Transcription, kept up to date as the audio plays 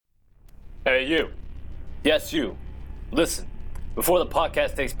Hey, you. Yes, you. Listen, before the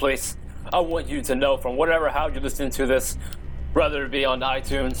podcast takes place, I want you to know from whatever how you're listening to this, whether it be on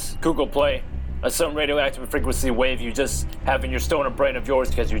iTunes, Google Play, or some radioactive frequency wave you just have in your stoner brain of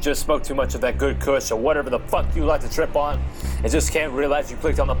yours because you just smoked too much of that good kush or whatever the fuck you like to trip on and just can't realize you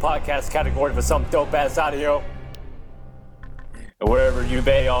clicked on the podcast category for some dope ass audio. And wherever you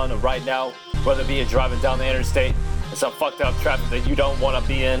may on right now, whether it be driving down the interstate in some fucked up traffic that you don't want to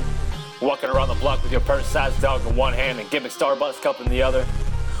be in, walking around the block with your purse-sized dog in one hand and gimmick Starbucks cup in the other,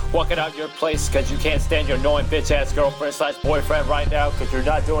 walking out your place because you can't stand your annoying bitch-ass girlfriend/boyfriend right now because you're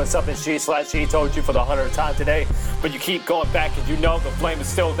not doing something she told you for the 100th time today, but you keep going back because you know the flame is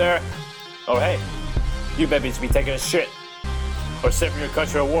still there. Or hey, you babies be taking a shit or serving your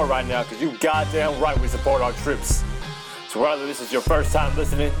country a war right now because you goddamn right we support our troops. So whether this is your first time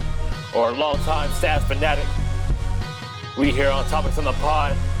listening or a long-time staff fanatic, we here on Topics on the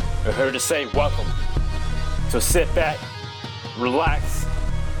Pod are here to say welcome. So sit back, relax,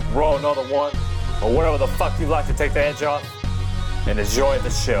 roll another one, or whatever the fuck you like to take the edge off, and enjoy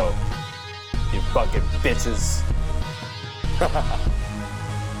the show, you fucking bitches.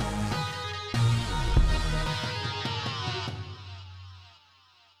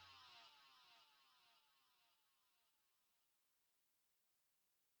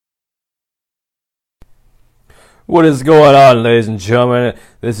 What is going on, ladies and gentlemen?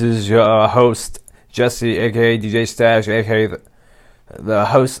 This is your host, Jesse, aka DJ Stash, aka the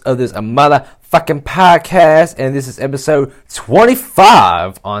host of this motherfucking podcast, and this is episode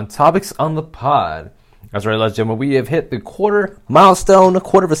 25 on Topics on the Pod. That's right, ladies and gentlemen, we have hit the quarter milestone, a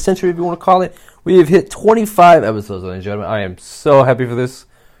quarter of a century if you want to call it. We have hit 25 episodes, ladies and gentlemen. I am so happy for this.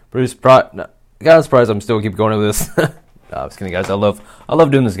 Pretty surprised. No, I'm surprised I'm still keep going with this. No, I'm just kidding, guys. I love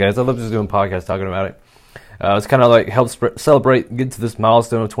doing this, guys. I love just doing podcasts, talking about it. It's kind of like help celebrate, get to this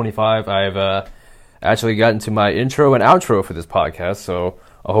milestone of 25. I've actually gotten to my intro and outro for this podcast, so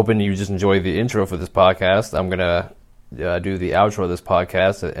I'm hoping you just enjoy the intro for this podcast. I'm gonna do the outro of this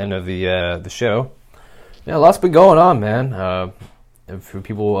podcast at the end of the show. Yeah, lots been going on, man. For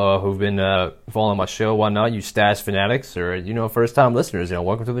people who've been following my show, whatnot, you Stash fanatics or first time listeners,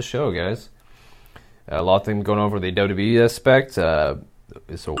 welcome to the show, guys. A lot of things going on for the WWE aspect.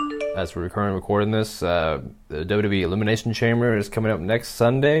 So as we're currently recording this, the WWE Elimination Chamber is coming up next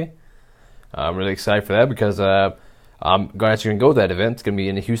Sunday. I'm really excited for that because I'm actually going to go to that event. It's going to be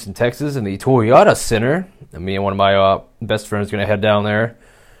in Houston, Texas, in the Toyota Center. And me and one of my best friends are going to head down there.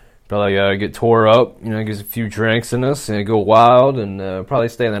 Probably get tore up, get a few drinks in us, and go wild, and probably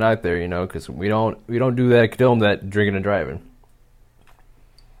stay the night there, because we don't do that, condone that drinking and driving.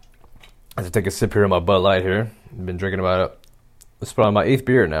 I have to take a sip here of my Bud Light here. I've been drinking about it's probably my 8th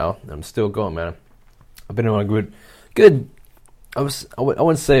beer now. I'm still going, man. I've been on a good. I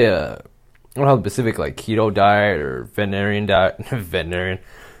wouldn't say I don't have a specific like keto diet or vegetarian diet,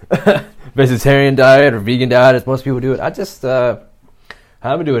 vegetarian diet or vegan diet as most people do it. I just haven't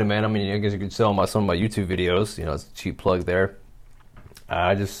been doing it, man. I mean, I guess you could sell some of my YouTube videos. It's a cheap plug there.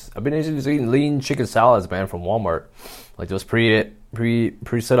 I've been just eating lean chicken salads, man, from Walmart. Like those pre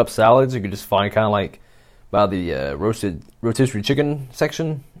set up salads you could just find kind of like by the rotisserie chicken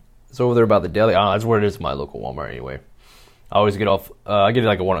section. It's over there by the deli. That's where it is, my local Walmart anyway. I always get off, I get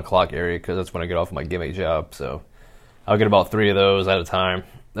like a 1 o'clock area because that's when I get off my gimmick job. So I'll get about 3 of those at a time.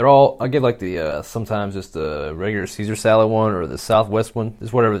 I get like the, sometimes just the regular Caesar salad one or the Southwest one.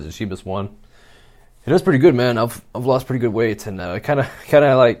 It's whatever the cheapest one. It is pretty good, man. I've lost pretty good weight and kind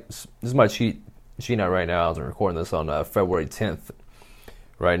of like, this is my cheat night right now. I'm recording this on February 10th.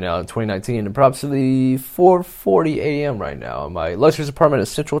 Right now in 2019, approximately 4:40 a.m. right now in my luxurious apartment in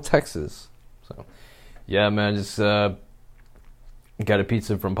Central Texas. So, yeah, man, just got a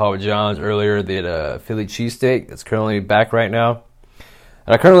pizza from Papa John's earlier. They had a Philly cheesesteak that's currently back right now.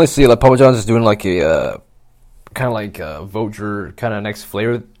 And I currently see like Papa John's is doing like a kind of like a vote your kind of next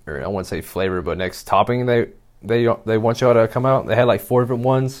flavor, or I wouldn't say flavor, but next topping they want y'all to come out. They had like 4 different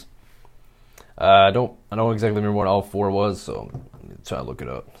ones. I don't exactly remember what all 4 was, so try to look it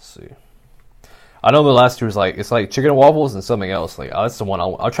up. Let's see. I know the last 2 was like it's like chicken and waffles and something else. Like that's the one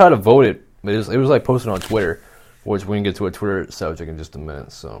I'll try to vote it. But it was like posted on Twitter, which we can get to a Twitter subject in just a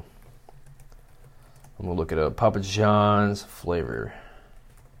minute. So I'm gonna look it up. Papa John's flavor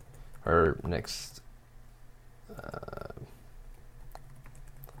or next.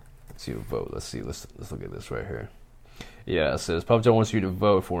 Let's see, vote. Let's see. Let's look at this right here. Yeah, it says Papa John wants you to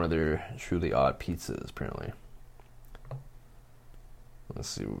vote for one of their truly odd pizzas. Apparently. Let's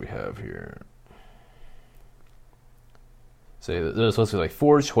see what we have here. So there's supposed to be like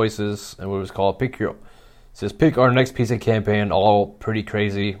 4 choices, and what it was called, it says pick our next pizza campaign, all pretty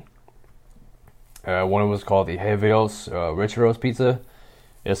crazy. One was called the Heveros Rancheros Pizza.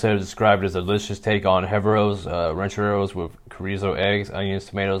 It said described as a delicious take on Heveros Rancheros with chorizo eggs, onions,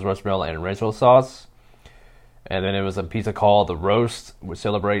 tomatoes, mozzarella, and rancho sauce. And then it was a pizza called the Roast, which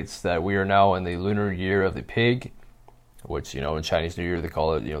celebrates that we are now in the lunar year of the pig, which, in Chinese New Year they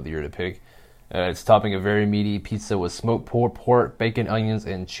call it, the year of the pig. It's topping a very meaty pizza with smoked pulled pork, bacon, onions,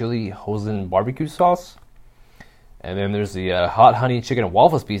 and chili Hoisin barbecue sauce. And then there's the hot honey chicken and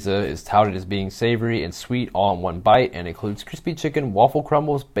waffles pizza. Is touted as being savory and sweet all in one bite, and includes crispy chicken, waffle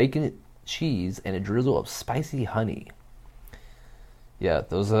crumbles, bacon, cheese, and a drizzle of spicy honey. Yeah,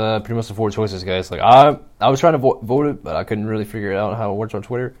 those are pretty much the 4 choices, guys. Like I was trying to vote it, but I couldn't really figure out how it works on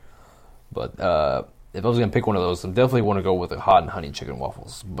Twitter. But if I was gonna pick one of those, I definitely want to go with the hot and honey chicken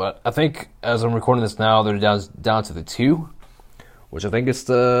waffles. But I think as I'm recording this now, they're down to the 2, which I think it's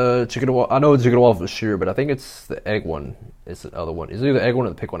the chicken. I know the chicken waffle for sure, but I think it's the egg one. It's the other one. It's either the egg one or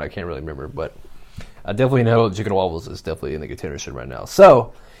the pick one. I can't really remember, but I definitely know the chicken waffles is definitely in the contendership right now.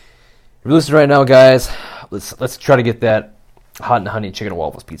 So if you're listening right now, guys, let's try to get that hot and honey chicken and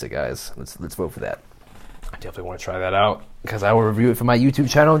waffles pizza, guys. Let's vote for that. I definitely want to try that out because I will review it for my YouTube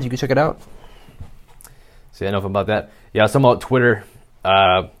channel. You can check it out. So enough about that. Yeah, some about Twitter.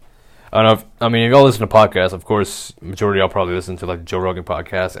 I don't know. If y'all listen to podcasts, of course, majority of y'all probably listen to like the Joe Rogan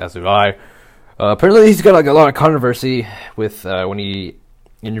podcast, as do I. Apparently, he's got like a lot of controversy with when he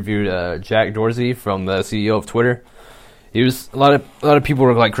interviewed Jack Dorsey, from the CEO of Twitter. He was a lot of people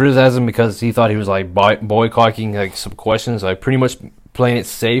were like criticizing him because he thought he was like boycotting like some questions, like pretty much playing it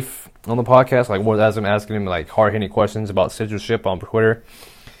safe on the podcast, like more than asking him like hard hitting questions about censorship on Twitter.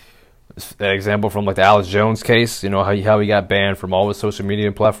 An example from like the Alex Jones case, how he got banned from all his social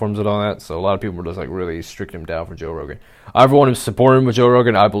media platforms and all that. So a lot of people were just like really strict him down for Joe Rogan. Everyone who's supporting him with Joe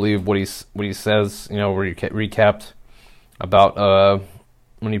Rogan, I believe what he says, where he recapped about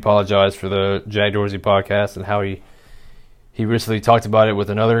when he apologized for the Jack Dorsey podcast and how he recently talked about it with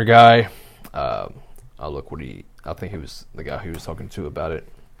another guy. I think he was the guy he was talking to about it.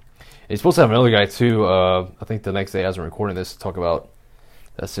 He's supposed to have another guy too. I think the next day as I'm recording this to talk about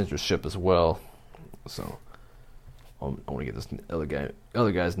that censorship as well. So I want to get this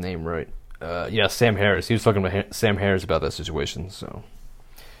other guy's name right. Yeah, Sam Harris. He was talking about Sam Harris about that situation. So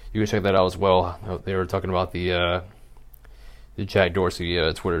you can check that out as well. They were talking about the Jack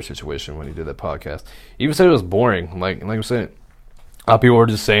Dorsey Twitter situation when he did that podcast. He even said it was boring. Like I said, a lot of people were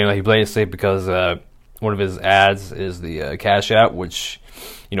just saying that he played it safe because one of his ads is the Cash App, which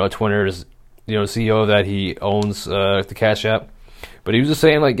Twitter's CEO of that, he owns the Cash App. But he was just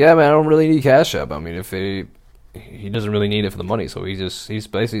saying like, yeah, man, I don't really need Cash App. I mean, he doesn't really need it for the money, so he's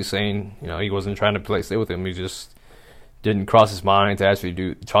basically saying he wasn't trying to play it safe with him. He just didn't cross his mind to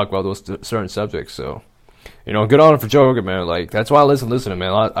actually talk about those certain subjects. So. Good on him for Joe Rogan, man. Like, that's why I listen to him,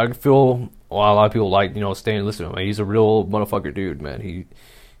 man. I feel a lot of people like, staying and listening to him. He's a real motherfucker dude, man.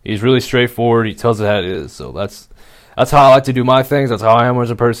 He's really straightforward. He tells it how it is. So that's how I like to do my things. That's how I am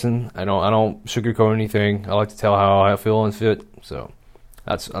as a person. I don't sugarcoat anything. I like to tell how I feel and fit. So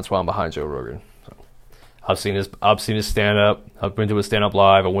that's why I'm behind Joe Rogan. So, I've seen his stand up. I've been to his stand up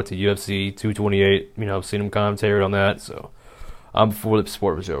live. I went to UFC 228. I've seen him commentate on that. So I'm for the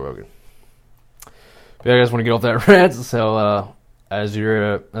support of Joe Rogan. Yeah, I guys want to get off that rant. So, as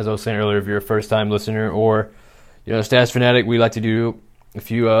I was saying earlier, if you're a first-time listener or Stats Fanatic, we like to do a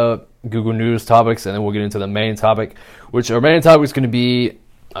few Google News topics, and then we'll get into the main topic, which our main topic is going to be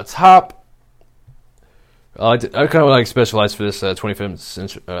a top. I kind of like specialize for this 25th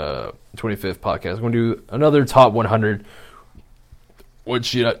podcast. I'm going to do another top 100,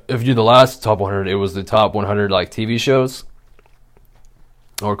 which if you do the last top 100, it was the top 100 like TV shows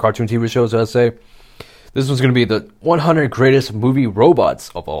or cartoon TV shows, I'd say. This one's going to be the 100 greatest movie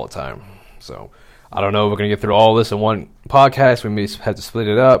robots of all time. So, I don't know if we're going to get through all this in one podcast. We may have to split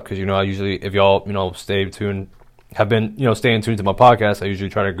it up because, I usually, if y'all stay tuned, have been, staying tuned to my podcast, I usually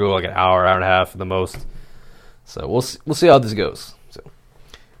try to go like an hour and a half at the most. So, we'll see how this goes. So,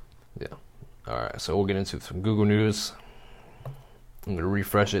 yeah. All right. So, we'll get into some Google News. I'm going to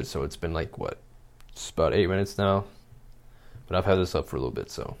refresh it. So, it's been like, just about 8 minutes now. But I've had this up for a little bit,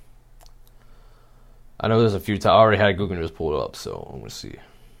 so. I know there's a few times. I already had Google News pulled up, so I'm going to see.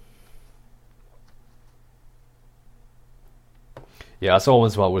 Yeah, I saw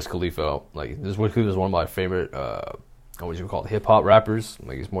one about Wiz Khalifa. Like, this Wiz Khalifa is one of my favorite, what you call it, hip-hop rappers.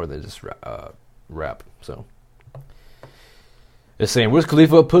 Like, it's more than just rap, so. It's saying, Wiz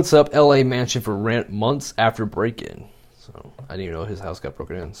Khalifa puts up L.A. mansion for rent months after break-in. So, I didn't even know his house got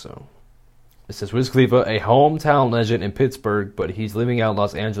broken in, so. It says, Wiz Khalifa, a hometown legend in Pittsburgh, but he's living out in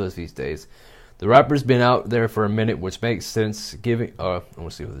Los Angeles these days. The rapper's been out there for a minute, which makes sense given... I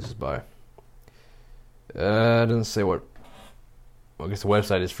want to see what this is by. It doesn't say what. I guess the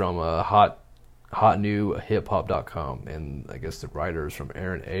website is from hotnewhiphop.com, and I guess the writer is from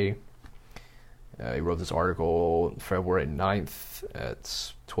Aaron A. He wrote this article February 9th at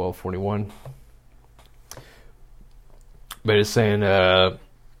 12:41. But it's saying,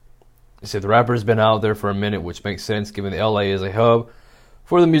 he said the rapper has been out there for a minute, which makes sense given the LA is a hub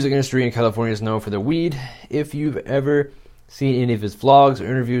for the music industry and California is known for their weed. If you've ever seen any of his vlogs or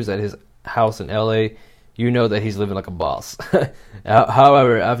interviews at his house in LA, you know that he's living like a boss.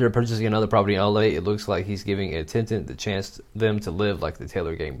 However, after purchasing another property in LA, it looks like he's giving a tenant the chance them to live like the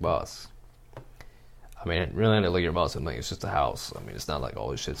Taylor Gang boss. I mean, really, not like your boss. I'm like, it's just a house. I mean, it's not like all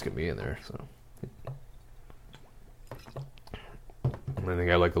this shit's gonna be in there. So, I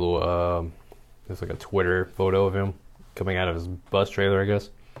think I like a little. There's like a Twitter photo of him coming out of his bus trailer, I guess.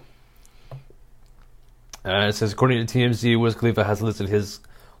 It says, according to TMZ, Wiz Khalifa has listed his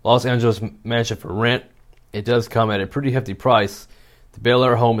Los Angeles mansion for rent. It does come at a pretty hefty price. The Bel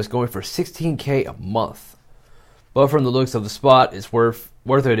Air home is going for $16K a month. But from the looks of the spot, it's worth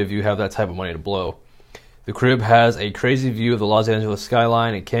it if you have that type of money to blow. The crib has a crazy view of the Los Angeles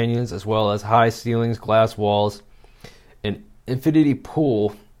skyline and canyons, as well as high ceilings, glass walls, an infinity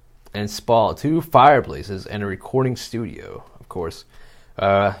pool and spa, 2 fireplaces, and a recording studio, of course.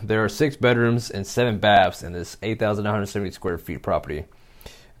 There are 6 bedrooms and 7 baths in this 8,970 square feet property.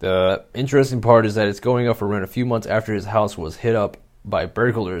 The interesting part is that it's going up for rent a few months after his house was hit up by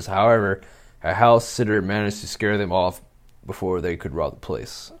burglars. However, a house sitter managed to scare them off before they could rob the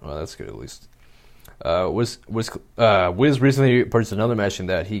place. Well, that's good at least. Wiz recently purchased another mansion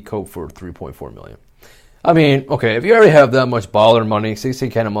that he coped for $3.4 million. I mean, okay, if you already have that much baller money,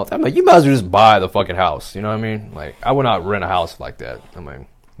 $16K a month, I'm like, you might as well just buy the fucking house. You know what I mean? Like, I would not rent a house like that. I mean,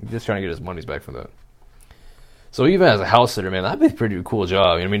 just trying to get his money's back for that. So even as a house sitter, man, that'd be a pretty cool job. You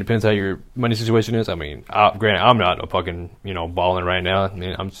know what I mean? Depends how your money situation is. I mean, granted, I'm not a fucking, balling right now. I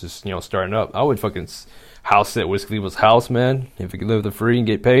mean, I'm just, starting up. I would fucking house sit Wiz Khalifa's house, man. If you could live the free and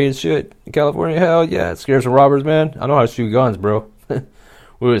get paid and shit in California, hell yeah. It scares some robbers, man. I know how to shoot guns, bro.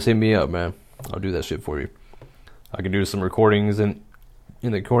 Just hit me up, man. I'll do that shit for you. I can do some recordings in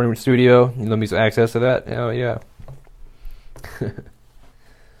the recording studio. You let me some access to that? Hell yeah.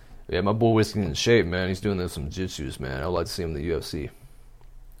 Yeah, my boy Whiskey's in shape, man. He's doing some jiu-jitsus, man. I'd like to see him in the UFC.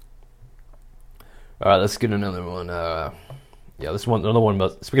 All right, let's get another one. Another one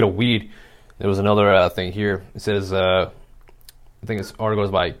about, speaking of weed, there was another thing here. It says, I think this article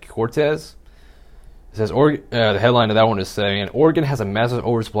is by Cortez. It says, the headline of that one is saying, Oregon has a massive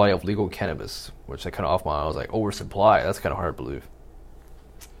oversupply of legal cannabis, which I kind of off my eye. I was like, oversupply? That's kind of hard to believe.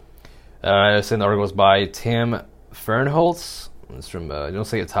 It's in the article is by Tim Fernholz. It's from, you don't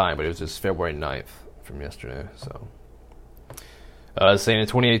say a time, but it was just February 9th from yesterday. So, it's saying in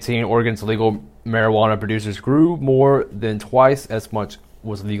 2018, Oregon's legal marijuana producers grew more than twice as much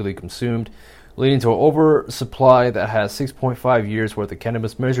was legally consumed, leading to an oversupply that has 6.5 years worth of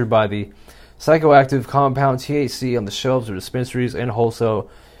cannabis measured by the psychoactive compound THC on the shelves of dispensaries and wholesale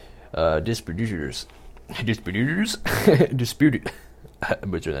distributors. Disputed.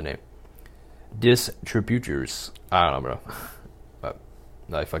 Butcher that name. Distributors. I don't know, bro.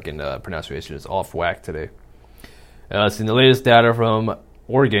 My fucking pronunciation is off whack today. It's in the latest data from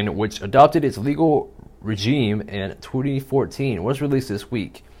Oregon, which adopted its legal regime in 2014, was released this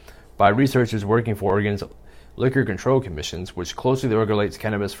week by researchers working for Oregon's Liquor Control Commissions, which closely regulates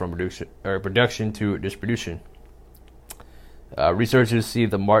cannabis from production to distribution. Researchers see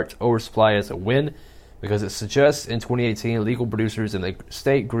the marked oversupply as a win because it suggests in 2018 legal producers in the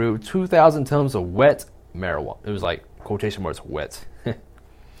state grew 2,000 tons of wet marijuana. It was like quotation marks wet.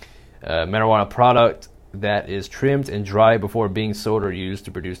 Marijuana product that is trimmed and dried before being sold or used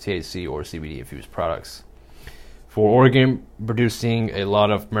to produce THC or CBD infused products. For Oregon, producing a lot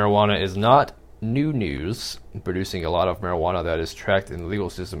of marijuana is not new news. Producing a lot of marijuana that is tracked in the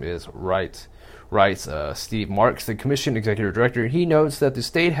legal system is writes Steve Marks, the commission executive director. He notes that the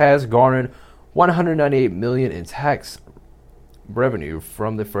state has garnered $198 million in tax revenue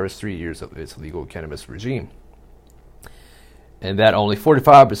from the first 3 years of its legal cannabis regime, and that only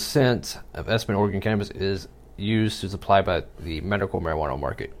 45% of estimated Oregon cannabis is used to supply by the medical marijuana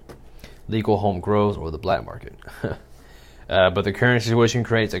market, legal home grows, or the black market. But the current situation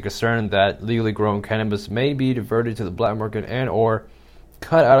creates a concern that legally grown cannabis may be diverted to the black market and or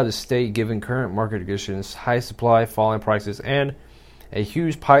cut out of the state given current market conditions, high supply, falling prices, and a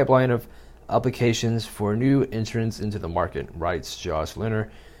huge pipeline of applications for new entrants into the market, writes Josh Leonard,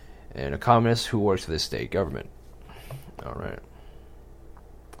 an economist who works for the state government. All right.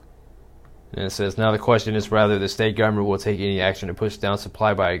 And it says, now the question is whether the state government will take any action to push down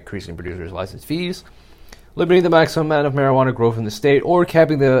supply by increasing producers' license fees. limiting the maximum amount of marijuana growth in the state, or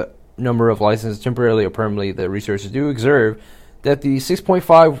capping the number of licenses temporarily or permanently. The researchers do observe that the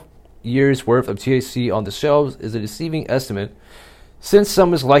 6.5 years worth of THC on the shelves is a deceiving estimate, since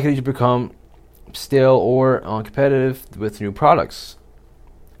some is likely to become stale or uncompetitive with new products.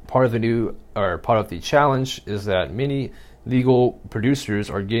 Part of the challenge is that many legal producers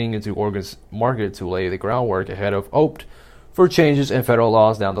are getting into Oregon's market to lay the groundwork ahead of hoped for changes in federal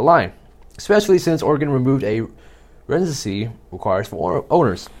laws down the line, especially since Oregon removed a residency requires for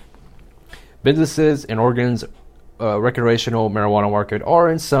owners. Businesses in Oregon's recreational marijuana market are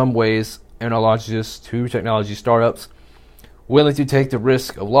in some ways analogous to technology startups, willing to take the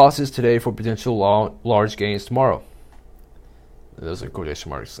risk of losses today for potential large gains tomorrow. Those are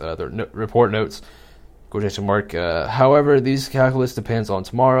quotation marks. The report notes, quotation mark, however, these calculus depends on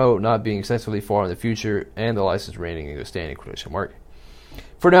tomorrow not being excessively far in the future and the license remaining in good standing, quotation mark.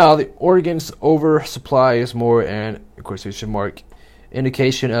 For now, the Oregon's oversupply is more an, quotation mark,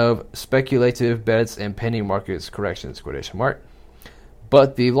 indication of speculative bets and pending market corrections, quotation mark.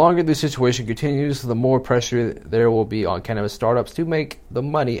 But the longer the situation continues, the more pressure there will be on cannabis startups to make the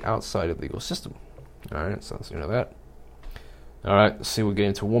money outside of the legal system. All right, so you know that. All right, let's see. We'll get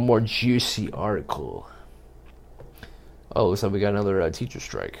into one more juicy article. Oh, looks like we got another teacher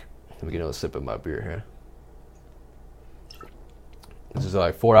strike. Let me get another sip of my beer here. This is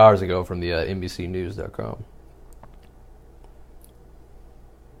like 4 hours ago from the NBCnews.com.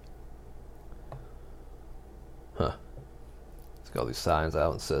 Huh. It's got all these signs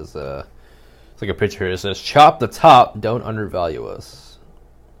out and says, it's like a picture here. It says, "Chop the top, don't undervalue us."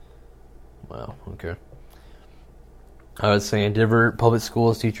 Wow, okay. I was saying Denver Public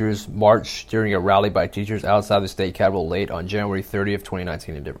Schools teachers marched during a rally by teachers outside the state capitol late on January 30th,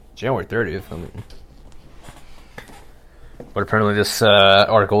 2019 in Denver. January 30th? I mean, but apparently this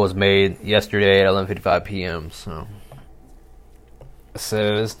article was made yesterday at 11:55 p.m. So it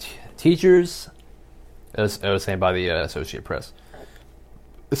says teachers, as I was saying by the Associated Press,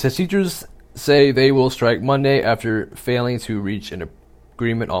 it says teachers say they will strike Monday after failing to reach an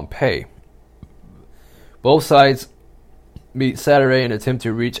agreement on pay. Both sides meet Saturday and attempt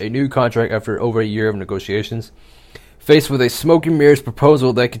to reach a new contract after over a year of negotiations. Faced with a smoke and mirrors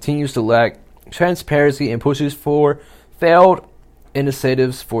proposal that continues to lack transparency and pushes for failed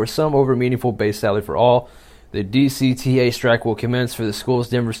initiatives for some over meaningful base salary for all, the DCTA strike will commence for the school's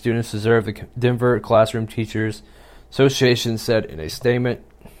Denver students, observed the Denver Classroom Teachers Association said in a statement.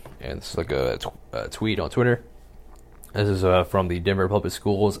 And it's like a tweet on Twitter. This is from the Denver Public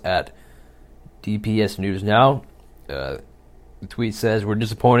Schools at DPS News Now. The tweet says, "We're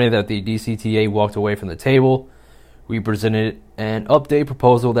disappointed that the DCTA walked away from the table. We presented an update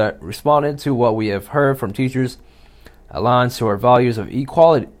proposal that responded to what we have heard from teachers, aligns to our values of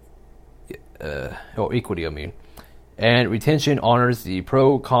equity, and retention, honors the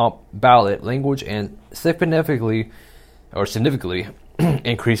pro-comp ballot language, and significantly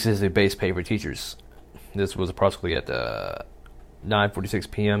increases the base pay for teachers." This was approximately at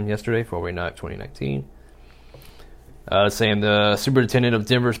 9:46 p.m. yesterday, February 9th, 2019. Saying the superintendent of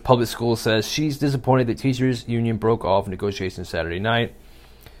Denver's public schools says she's disappointed the teachers union broke off negotiations Saturday night.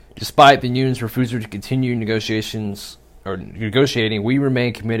 Despite the union's refusal to continue negotiating, we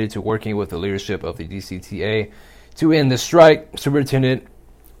remain committed to working with the leadership of the DCTA to end the strike, Superintendent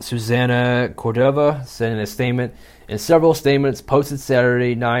Susanna Cordova said in a statement. In several statements posted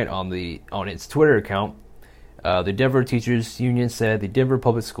Saturday night on its Twitter account, the Denver Teachers Union said the Denver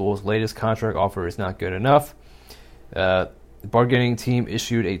Public Schools' latest contract offer is not good enough. The bargaining team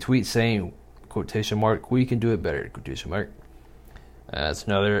issued a tweet saying, quotation mark, "We can do it better," quotation mark. It's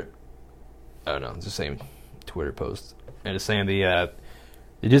another, I don't know, it's the same Twitter post. And it's saying the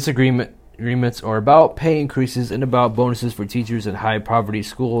disagreements are about pay increases and about bonuses for teachers in high poverty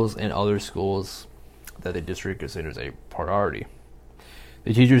schools and other schools that the district considers a priority.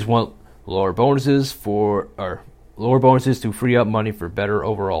 The teachers want lower bonuses to free up money for better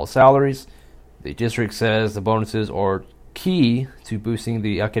overall salaries. The district says the bonuses are key to boosting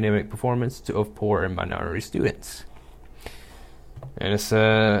the academic performance of poor and minority students. And it's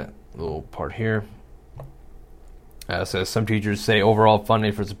a little part here. It says some teachers say overall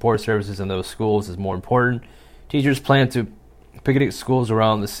funding for support services in those schools is more important. Teachers plan to picket schools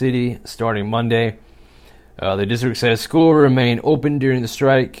around the city starting Monday. The district says school will remain open during the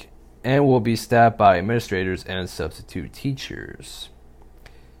strike and will be staffed by administrators and substitute teachers.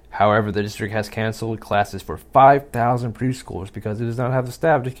 However, the district has canceled classes for 5,000 preschoolers because it does not have the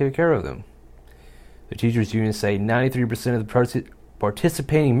staff to take care of them. The teachers union say 93% of the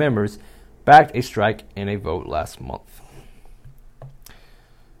participating members backed a strike in a vote last month.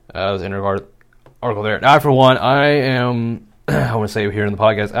 That was an article there. Now, for one, I am, I want to say here in the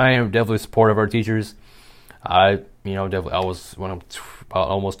podcast, I am definitely supportive of our teachers. Definitely, I was, when I'm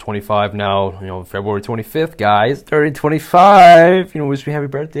almost 25 now, February 25th, guys, 25, wish me happy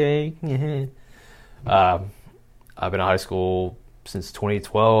birthday. I've been in high school since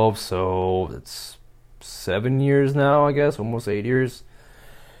 2012, so it's 7 years now, I guess, almost 8 years.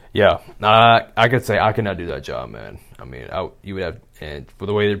 Yeah, I could say I could not do that job, man. I mean, you would have, and for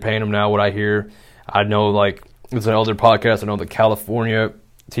the way they're paying them now, what I hear, I know, like, it's an older podcast, I know the California,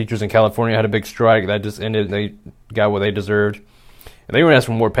 teachers in California had a big strike, that just ended, and they got what they deserved. And they weren't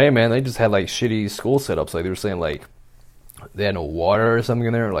asking for more pay, man, they just had, like, shitty school setups, like, they were saying, like, they had no water or something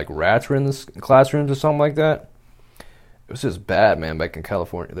in there, like, rats were in the classrooms or something like that. It was just bad, man, back in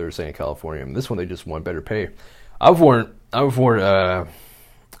California, they were saying California, and this one, they just want better pay. I'm for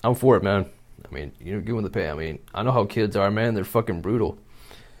it, man. I mean, give them the pay. I mean, I know how kids are, man. They're fucking brutal.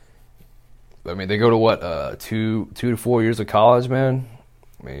 I mean, they go to what, 2 to 4 years of college, man.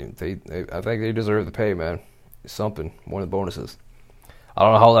 I mean, I think they deserve the pay, man. It's something, one of the bonuses. I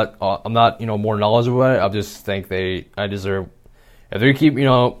don't know how that. I'm not, more knowledgeable about it. I just think I deserve. If they keep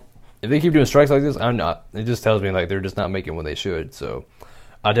doing strikes like this, I'm not. It just tells me like they're just not making what they should. So,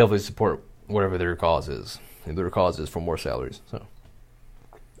 I definitely support whatever their cause is. If their cause is for more salaries, so.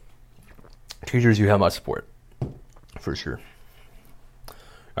 Teachers, you have my support, for sure.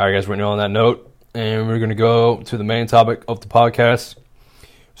 All right, guys, we're on that note, and we're going to go to the main topic of the podcast.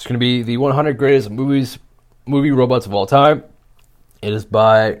 It's going to be the 100 greatest movie robots of all time. It is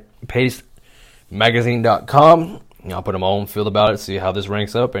by PaceMagazine.com. I'll put my own feel about it, see how this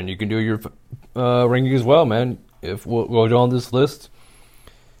ranks up, and you can do your ranking as well, man. If we'll go down this list,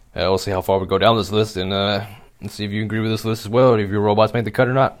 we'll see how far we go down this list, and see if you agree with this list as well, if your robots make the cut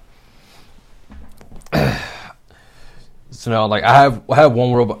or not. So now, like, I have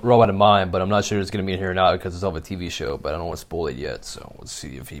one robot in mind, but I'm not sure it's going to be in here or not because it's off a TV show, but I don't want to spoil it yet, so let's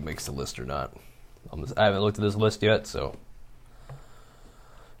see if he makes the list or not. I haven't looked at this list yet, so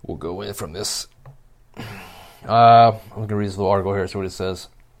we'll go in from this. I'm going to read this little article here, see what it says.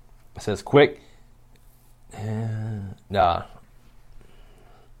 It says, quick. Yeah,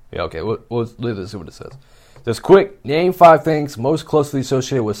 okay, we'll leave this, see what it says. It says, quick, name 5 things most closely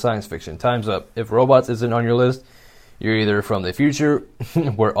associated with science fiction. Time's up. If robots isn't on your list, you're either from the future,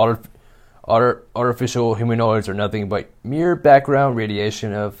 where artificial humanoids are nothing but mere background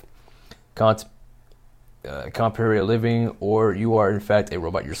radiation of contemporary living, or you are in fact a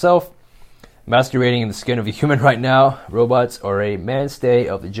robot yourself. Masquerading in the skin of a human right now, robots are a mainstay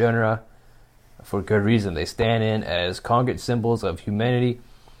of the genre for good reason. They stand in as concrete symbols of humanity.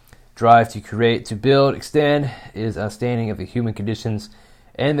 Drive to create, to build, extend is outstanding of the human conditions,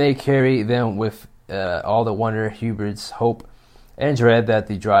 and they carry them with all the wonder, hubris, hope, and dread that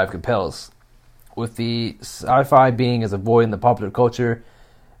the drive compels. With the sci-fi being as a void in the popular culture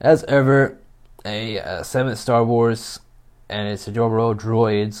as ever, a seventh Star Wars and its adorable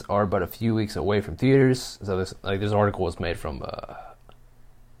droids are but a few weeks away from theaters. So this article was made from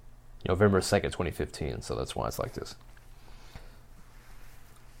November 2nd, 2015, so that's why it's like this.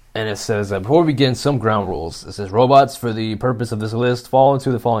 And it says, before we begin, some ground rules. It says, robots, for the purpose of this list, fall into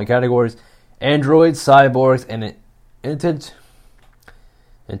the following categories: androids, cyborgs, and intelligent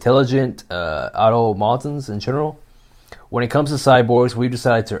automatons in general. When it comes to cyborgs, we've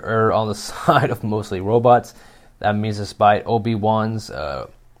decided to err on the side of mostly robots. That means, despite Obi-Wan's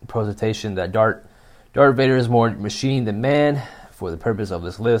presentation that Darth Vader is more machine than man, for the purpose of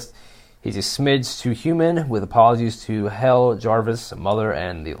this list, he's a smidge too human, with apologies to Hel, Jarvis, Mother,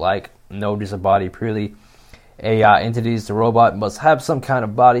 and the like. No disembodied, purely AI entities. The robot must have some kind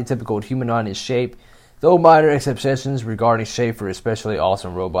of body typical of humanoid in shape, though minor exceptions regarding shape for especially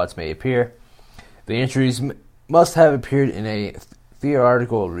awesome robots may appear. The entries must have appeared in a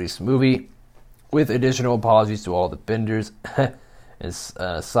theatrical release movie, with additional apologies to all the benders and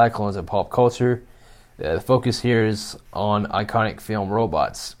cyclones of pop culture. The focus here is on iconic film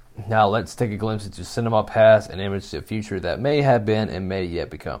robots. Now let's take a glimpse into cinema past and image the future that may have been and may yet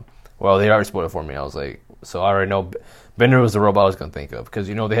become. Well, they already spoiled it for me. I was like, so I already know Bender was the robot I was going to think of. Because,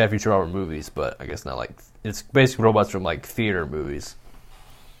 they have Futurama movies, but I guess not like, it's basically robots from like theater movies.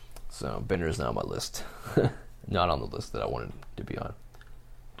 So Bender is not on my list. Not on the list that I wanted to be on.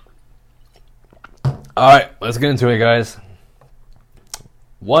 Alright, let's get into it, guys.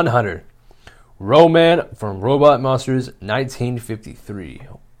 100. Roman from Robot Monsters 1953.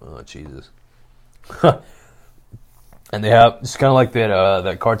 Oh, Jesus. And they have, it's kind of like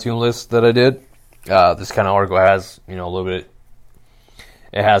that cartoon list that I did. This kind of article has, a little bit,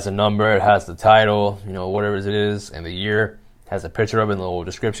 it has a number, it has the title, whatever it is, and the year. has a picture of it in the little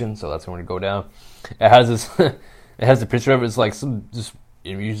description, so that's going to go down. It has this, it has a picture of it. It's like some just.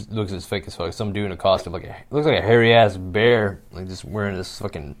 It looks as fake as fuck. Some dude in a costume, it looks like a hairy ass bear, like just wearing this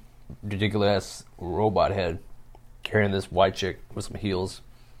fucking ridiculous robot head, carrying this white chick with some heels.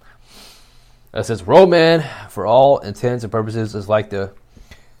 It says Roman, for all intents and purposes, is like the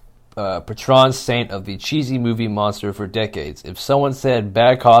patron saint of the cheesy movie monster for decades. If someone said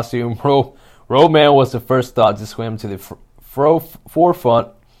bad costume, Roman was the first thought to swim to the forefront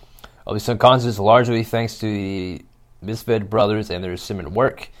of the subconscious, largely thanks to the Misfit Brothers and their similar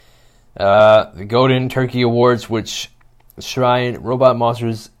work. The Golden Turkey Awards, which shrine robot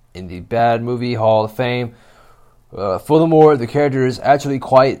monsters in the Bad Movie Hall of Fame. Furthermore, the character is actually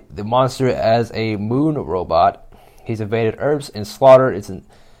quite the monster as a moon robot. He's invaded Earths and slaughtered its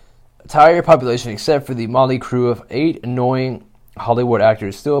entire population except for the motley crew of 8 annoying Hollywood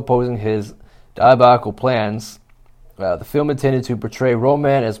actors still opposing his diabolical plans. The film intended to portray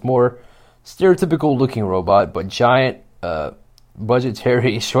Roman as more stereotypical looking robot, but giant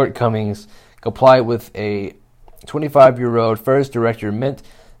budgetary shortcomings complied with a 25-year-old first director meant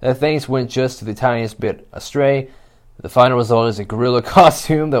that things went just to the tiniest bit astray. The final result is a gorilla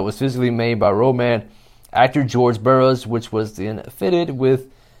costume that was physically made by Roman actor George Burroughs, which was then fitted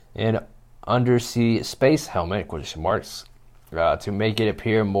with an undersea space helmet, to make it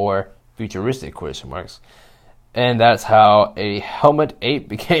appear more futuristic, and that's how a helmet ape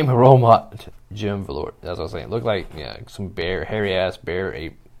became a robot. Jim Velour. That's what I was saying. It looked like some hairy ass bear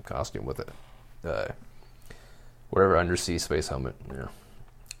ape costume with it. Whatever undersea space helmet. Yeah.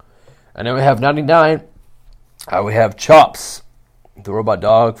 And then we have 99. We have Chops, the robot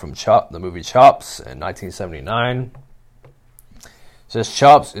dog from the movie Chops in 1979. It says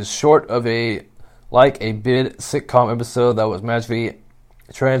Chops is short of a bid sitcom episode that was magically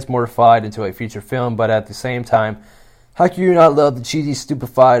transmortified into a feature film, but at the same time, how can you not love the cheesy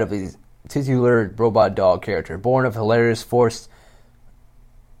stupefied of the titular robot dog character, born of hilarious forced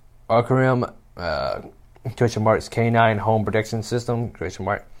Arkham canine home protection system,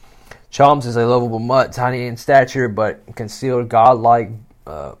 Chops is a lovable mutt, tiny in stature, but concealed godlike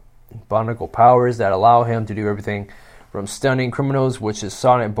bionicle powers that allow him to do everything from stunning criminals, which is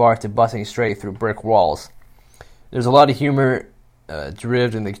Sonic Bark, to busting straight through brick walls. There's a lot of humor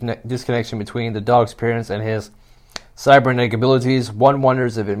derived in the disconnection between the dog's appearance and his cybernetic abilities. One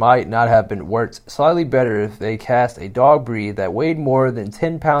wonders if it might not have been worked slightly better if they cast a dog breed that weighed more than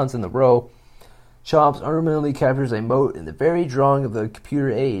 10 pounds in the row. Chops unremittingly captures a moat in the very drawing of the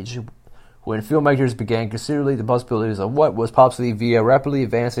computer age, when filmmakers began considering the possibilities of what was possibly via rapidly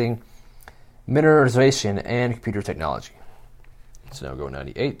advancing miniaturization and computer technology. So now go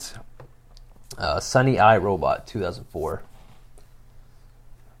 98. Sunny Eye Robot, 2004.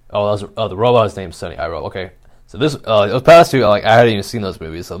 The robot's named Sunny Eye Robot. Okay, so this those past two, I hadn't even seen those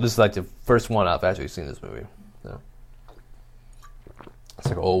movies, so this is like the first one I've actually seen this movie. So it's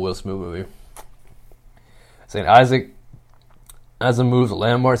like an old Will Smith movie. Saying Isaac Asimov's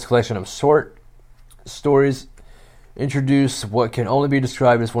Landmarks collection of short stories introduce what can only be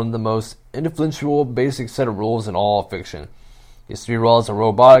described as one of the most influential basic set of rules in all fiction. These 3 rules of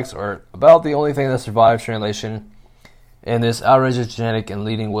robotics are about the only thing that survives translation in this outrageous genetic and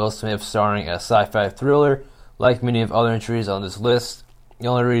leading Will Smith starring a sci-fi thriller. Like many of other entries on this list, the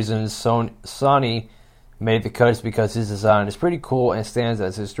only reason Sony made the cut is because his design is pretty cool and stands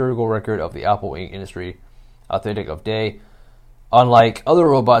as a historical record of the Apple Inc. industry, authentic of day. Unlike other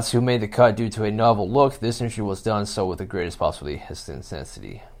robots who made the cut due to a novel look, this entry was done so with the greatest possible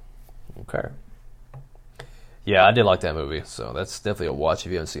intensity. Okay. Yeah, I did like that movie, so that's definitely a watch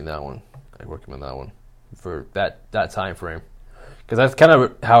if you haven't seen that one. I recommend that one for that time frame, because that's kind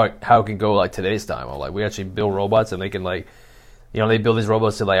of how it can go like today's time. Like we actually build robots and they can they build these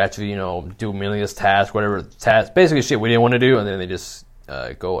robots to actually do meaningless tasks, whatever tasks, basically shit we didn't want to do, and then they just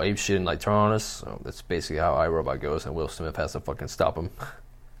go ape shit and turn on us. So that's basically how iRobot goes, and Will Smith has to fucking stop him.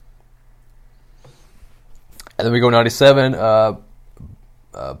 And then we go 97,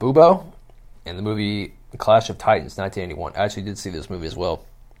 Bubo, and the movie Clash of Titans, 1981. I actually did see this movie as well,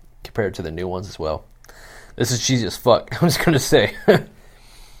 compared to the new ones as well. This is cheesy as fuck, I'm just going to say.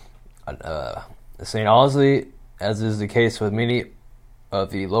 Saying honestly, as is the case with many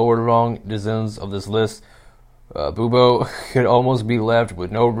of the lower rung designs of this list, Bubo could almost be left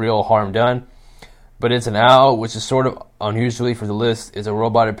with no real harm done. But it's an owl, which is sort of unusually for the list, is a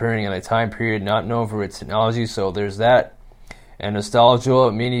robot appearing in a time period not known for its technology, so there's that. And nostalgia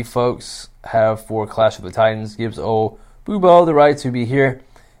many folks have for Clash of the Titans gives old Bubo the right to be here.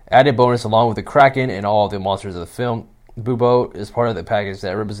 Added bonus along with the Kraken and all of the monsters of the film. Bubo is part of the package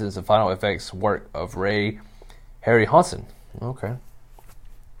that represents the final effects work of Ray Harryhausen. Okay.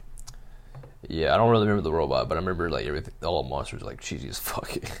 Yeah, I don't really remember the robot, but I remember like everything. All the monsters like cheesy as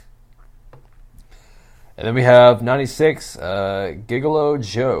fuck. And then we have 96, Gigolo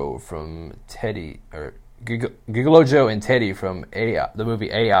Joe from Teddy, or Gigolo Joe and Teddy from AI, the movie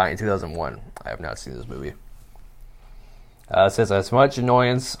AI in 2001. I have not seen this movie. It says, as much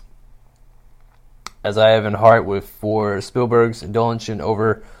annoyance as I have in heart for Spielberg's indulgence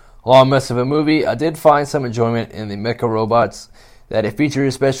over a long mess of a movie, I did find some enjoyment in the mecha robots that it featured,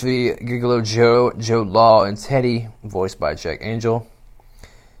 especially Gigolo Joe, Joe Law, and Teddy, voiced by Jack Angel.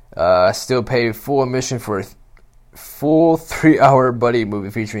 I still paid full admission for a full 3-hour buddy movie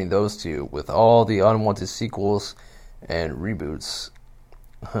featuring those two, with all the unwanted sequels and reboots.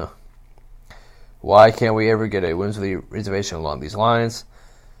 Huh. Why can't we ever get a whimsy reservation along these lines?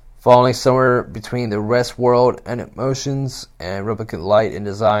 Falling somewhere between the rest world and emotions and replicant light in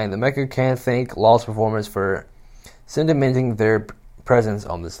design, the mecha can thank Law's performance for sedimenting their presence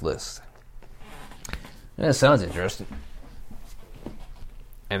on this list. That sounds interesting.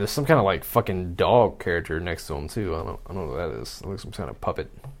 And there's some kind of like fucking dog character next to him too. I don't know what that is. It looks like some kind of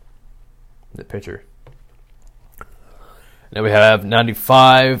puppet in the picture. Then we have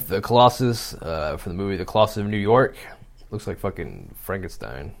 95, The Colossus, from the movie The Colossus of New York. Looks like fucking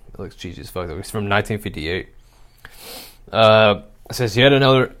Frankenstein. It looks cheesy as fuck. It's from 1958. It says yet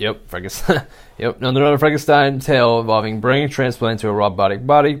another, Frankenstein. Another Frankenstein tale involving brain transplant to a robotic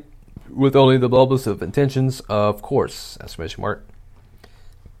body with only the bulbous of intentions, of course, exclamation mark.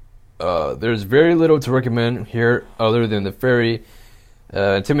 There's very little to recommend here other than the very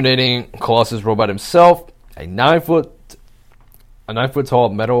intimidating Colossus robot himself, a 9-foot tall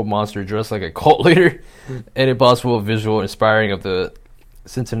metal monster dressed like a cult leader, and impossible visual inspiring of the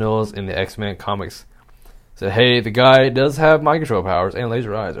Sentinels in the X-Men comics. So hey, the guy does have mind control powers and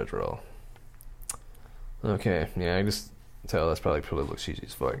laser eyes after all. Okay, yeah, I just tell that's probably looks cheesy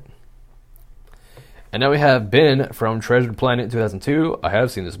as fuck. And now we have Ben from Treasure Planet 2002. I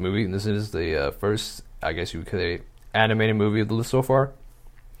have seen this movie, and this is the first, I guess you could say, animated movie of the list so far.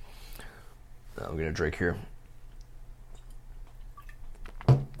 I'm going to drink here.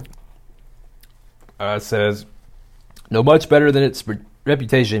 It says, no much better than its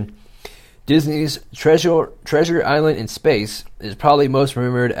reputation, Disney's Treasure Island in Space is probably most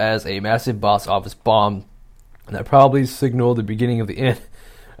remembered as a massive box office bomb that probably signaled the beginning of the end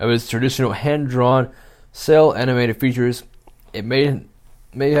of its traditional hand-drawn, cel-animated features. It may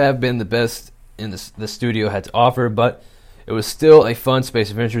have been the best in the studio had to offer, but it was still a fun space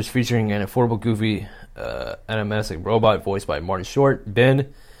adventure featuring an affordable, goofy, animatic robot voiced by Martin Short.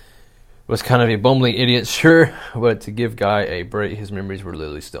 Ben was kind of a bumbling idiot, sure, but to give Guy a break, his memories were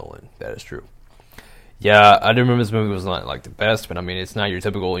literally stolen. That is true. Yeah, I do remember this movie was not like the best, but I mean, it's not your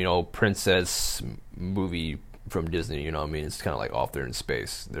typical, princess movie from Disney, you know what I mean? It's kind of like off there in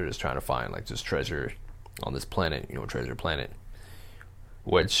space. They're just trying to find like just treasure on this planet, Treasure Planet.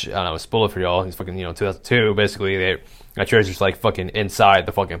 Which, I don't know, spoiler for y'all, it's fucking, 2002, basically, that treasure's like fucking inside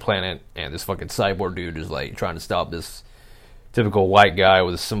the fucking planet, and this fucking cyborg dude is like trying to stop this typical white guy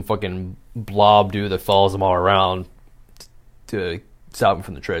with some fucking blob dude that follows him all around to stop him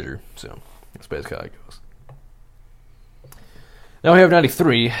from the treasure. So, that's basically how it goes. Now we have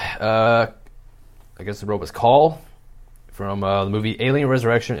 93, I guess the robot's Call from the movie Alien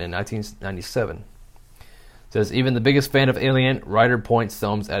Resurrection in 1997. It says, even the biggest fan of Alien, Ryder points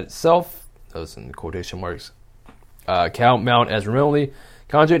thumbs at itself, those in quotation marks, count Mount as remotely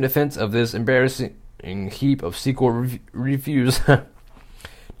conjure in defense of this embarrassing heap of sequel reviews.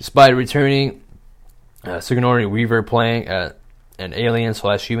 Despite returning Sigourney Weaver playing an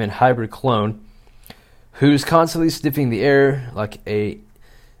alien/human hybrid clone who's constantly sniffing the air like a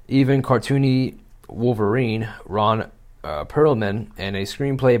even cartoony Wolverine, Ron Perlman, and a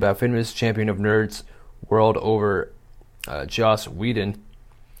screenplay by famous champion of nerds world over, Joss Whedon.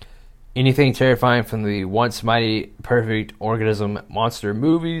 Anything terrifying from the once mighty perfect organism monster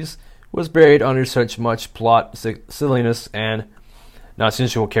movies was buried under such much plot silliness and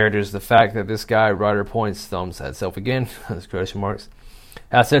nonsensical characters. The fact that this guy, Ryder points thumbs at itself again, as question marks,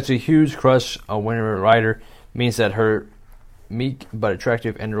 has such a huge crush on Winona Ryder means that her meek but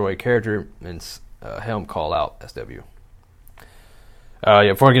attractive android character means Helm call out SW.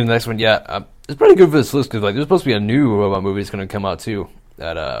 Before I get to the next one, it's pretty good for this list because there's supposed to be a new robot movie that's going to come out too.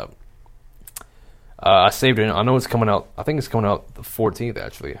 That I saved it. I know it's coming out. I think it's coming out the 14th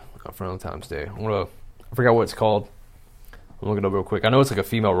actually for Valentine's Day. I forgot what it's called. I'm looking it up real quick. I know it's like a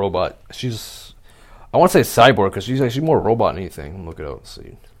female robot. I want to say cyborg because she's actually more robot than anything. I'm looking it up. Let's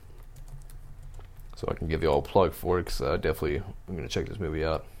see. So I can give you all a plug for it because I'm going to check this movie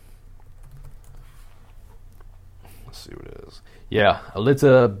out. Let's see what it is. Yeah,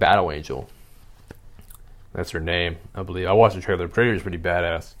 Alita Battle Angel. That's her name, I believe. I watched the trailer. The trailer is pretty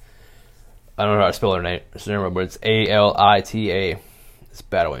badass. I don't know how to spell her name, but it's Alita. It's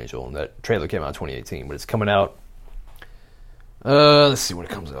Battle Angel, and that trailer came out in 2018, but it's coming out. Let's see when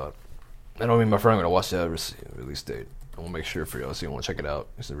it comes out. I don't mean my friend. I'm gonna watch that release date. I want to make sure for y'all, so you want to check it out.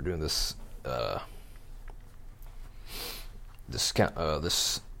 So we're doing this,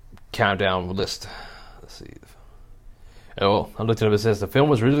 this countdown list. Let's see. Oh, I looked it up. It says the film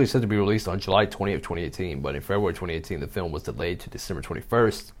was originally set to be released on July 20th, 2018, but in February 2018, the film was delayed to December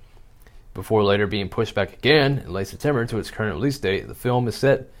 21st, before later being pushed back again in late September to its current release date. The film is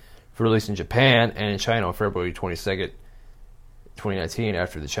set for release in Japan and in China on February 22nd, 2019,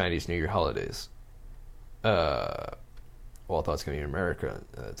 after the Chinese New Year holidays. Well, I thought it was going to be in America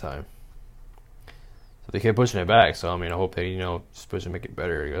at that time. So they kept pushing it back, so I mean, I hope they, just push and make it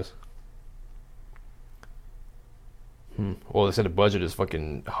better, I guess. Well, they said the budget is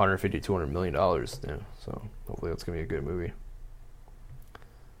fucking $150, $200 million. Yeah, so hopefully that's gonna be a good movie.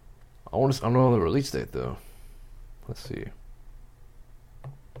 I don't know the release date though. Let's see.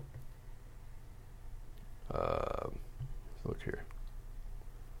 Look here.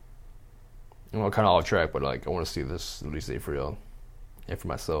 I'm kind of off track, but I want to see this release date for y'all and for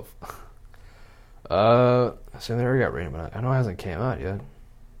myself. So they already got rated, but I know it hasn't came out yet.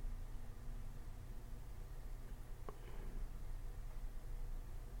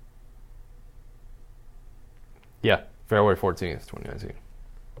 Yeah, February 14th, 2019.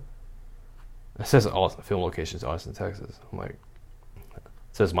 It says Austin, film locations, Austin, Texas. I'm like, it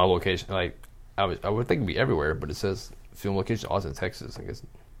says my location. I would think it'd be everywhere, but it says film location, Austin, Texas. I guess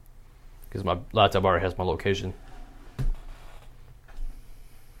because my laptop already has my location.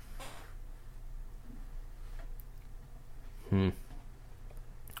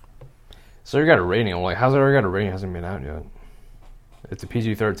 So you got a rating. I'm like, how's it already got a rating? It hasn't been out yet. It's a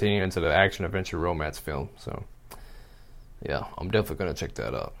PG-13. It's an action, adventure, romance film. So, yeah, I'm definitely going to check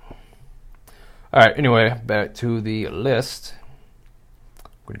that out. All right, anyway, back to the list.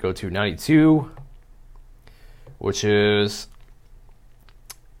 We're going to go to 92, which is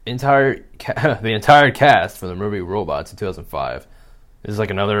the entire cast from the movie Robots in 2005. This is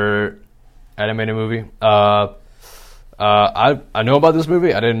like another animated movie. I know about this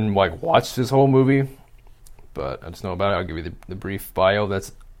movie. I didn't watch this whole movie, but I just know about it. I'll give you the brief bio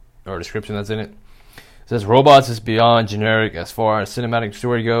or description that's in it. It says Robots is beyond generic as far as cinematic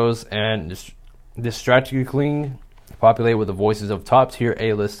story goes, and distractingly populated with the voices of top-tier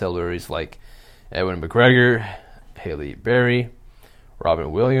A-list celebrities like Ewan McGregor, Halle Berry,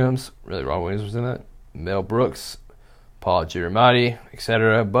 Robin Williams. Really, Robin Williams was in that? Mel Brooks, Paul Giamatti,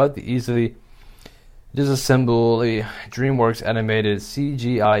 etc. But the easily disassembled DreamWorks animated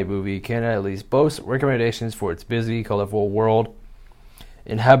CGI movie can at least boast recommendations for its busy, colorful world,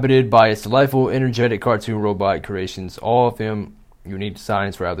 inhabited by its delightful, energetic cartoon robot creations, all of them unique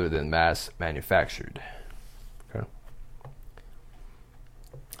designs rather than mass manufactured. Okay.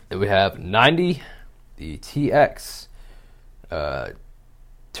 Then we have 90, the TX,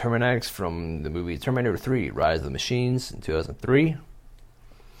 Terminax from the movie Terminator 3, Rise of the Machines in 2003.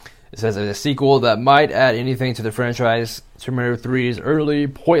 It says a sequel that might add anything to the franchise. Terminator 3 is utterly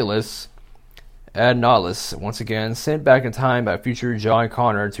pointless. Ad Nautilus, once again, sent back in time by future John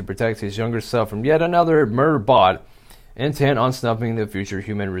Connor to protect his younger self from yet another murder bot intent on snuffing the future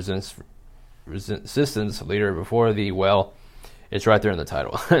human resistance leader before it's right there in the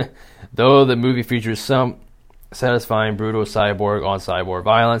title. Though the movie features some satisfying brutal cyborg on cyborg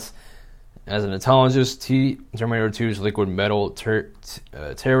violence, as an ontologist, Terminator 2's liquid metal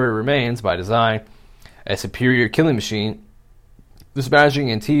terror remains, by design, a superior killing machine. The smashing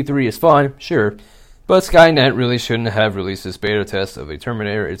in T3 is fun, sure, but Skynet really shouldn't have released this beta test of a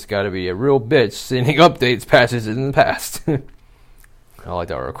Terminator. It's got to be a real bitch sending updates patches in the past. I like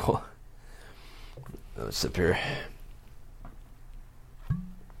that article. Let's sip here.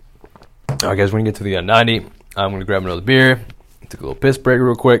 Alright guys, when we get to the 90, I'm going to grab another beer, take a little piss break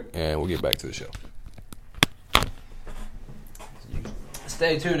real quick, and we'll get back to the show.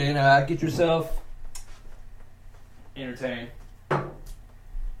 Stay tuned in, get yourself entertained.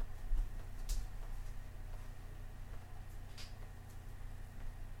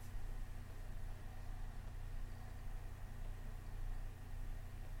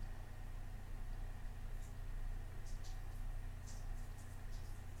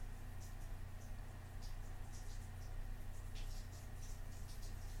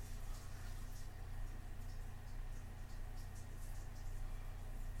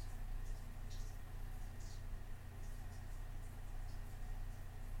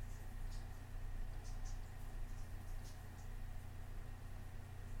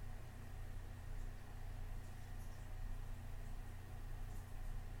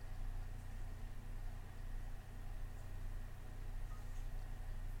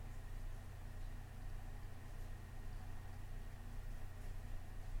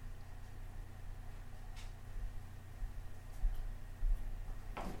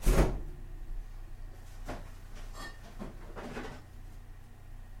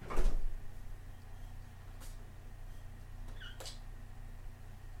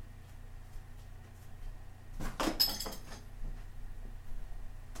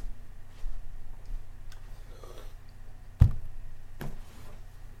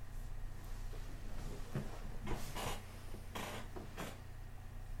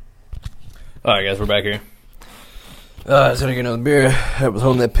 Alright, guys, we're back here. I was gonna get another beer. I was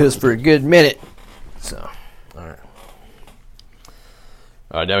holding that piss for a good minute. So, alright.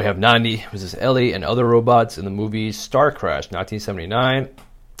 Now we have 90, which is Ellie and other robots in the movie Star Crash, 1979.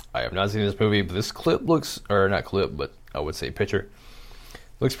 I have not seen this movie, but this clip looks, or not clip, but I would say picture.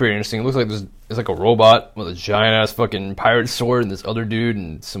 Looks pretty interesting. It looks like it's like a robot with a giant ass fucking pirate sword and this other dude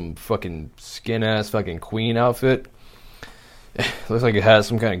and some fucking skin ass fucking queen outfit. Looks like it has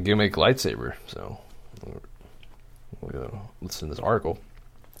some kind of gimmick lightsaber. So, listen to this article.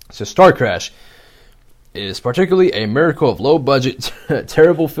 It says Star Crash is particularly a miracle of low budget,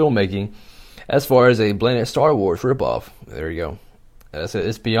 terrible filmmaking as far as a blended Star Wars ripoff. There you go.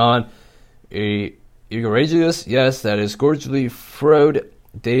 It's beyond egregious. Yes, that is gorgeously Frode,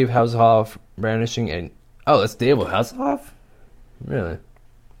 Dave Hasselhoff brandishing and that's Dave Hasselhoff? Really?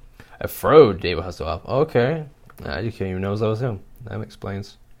 A Frode, Dave Hasselhoff. Okay. I just can't even know that was him. That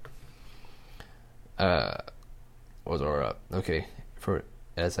explains. Okay.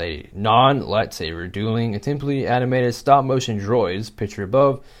 As a non-lightsaber dueling attemptly animated stop-motion droids, picture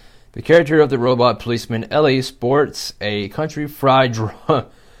above, the character of the robot policeman Ellie sports a country fried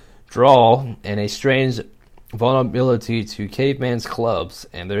drawl and a strange vulnerability to caveman's clubs,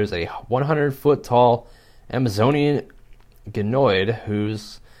 and there's a 100-foot-tall Amazonian Gnoid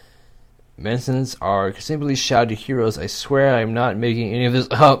whose mentions are simply shouted heroes. I swear I'm not making any of this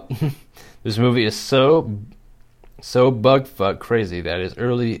up. This movie is so bugfuck crazy that is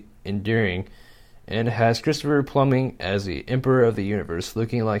early endearing, and has Christopher Plummer as the Emperor of the Universe,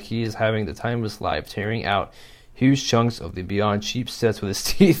 looking like he is having the time of his life, tearing out huge chunks of the beyond cheap sets with his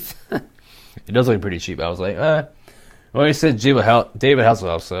teeth. It does look pretty cheap. I was like, well, he said David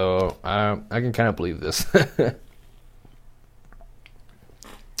Hasselhoff, so I can kind of believe this.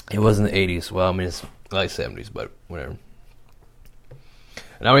 It was in the 80s. Well, I mean, it's like 70s, but whatever.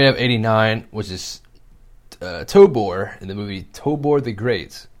 Now we have 89, which is Tobor in the movie Tobor the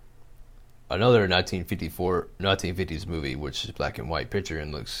Great. Another 1950s movie, which is black and white picture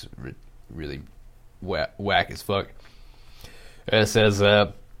and looks really whack as fuck. And it says,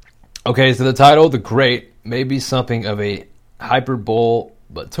 okay, so the title, The Great, may be something of a hyperbole,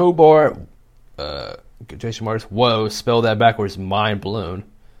 but Tobor, quotation marks, whoa, spell that backwards, mind blown.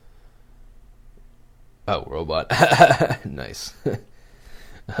 Oh, robot. Nice. I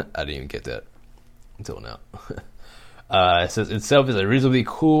didn't even get that until now. It says itself is a reasonably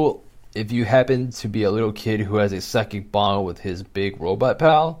cool if you happen to be a little kid who has a psychic bond with his big robot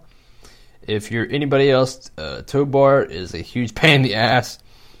pal. If you're anybody else, Tobor is a huge pain in the ass,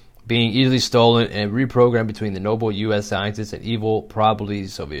 being easily stolen and reprogrammed between the noble U.S. scientists and evil, probably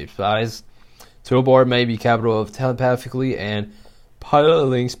Soviet spies. Tobor may be capable of telepathically and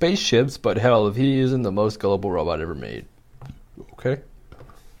piloting spaceships, but hell, if he isn't the most gullible robot ever made. Okay.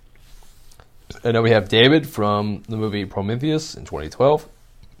 And then we have David from the movie Prometheus in 2012.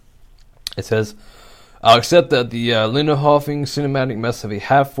 It says, I'll accept that the Lindenhofing cinematic mess of a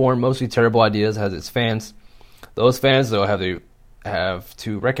half-formed, mostly terrible ideas has its fans. Those fans, though, have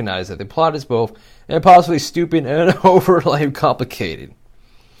to recognize that the plot is both impossibly stupid and overly complicated.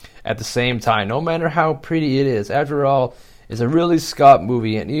 At the same time, no matter how pretty it is, after all, it's a Ridley Scott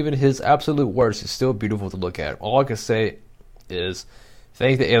movie, and even his absolute worst is still beautiful to look at. All I can say is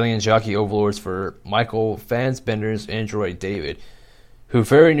thank the alien jockey overlords for Michael Fassbender's android David, who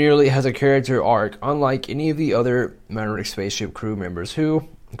very nearly has a character arc unlike any of the other Maverick spaceship crew members who,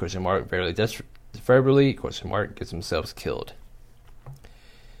 very desperately, gets themselves killed.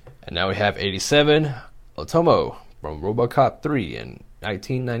 And now we have 87, Otomo from RoboCop 3 in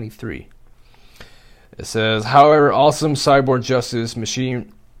 1993. It says, however, awesome cyborg justice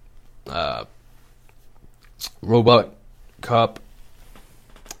machine robot cop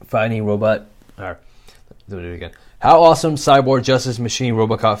fighting robot. Do it again. How awesome cyborg justice machine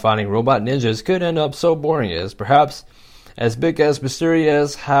RoboCop fighting robot ninjas could end up so boring is perhaps as big as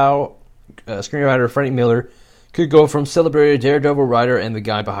mysterious how screenwriter Frank Miller could go from celebrated Daredevil writer and the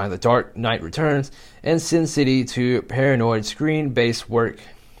guy behind The Dark Knight Returns and Sin City to paranoid screen-based work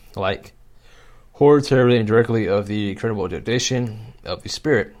like horror terribly and directly of the incredible adaptation of the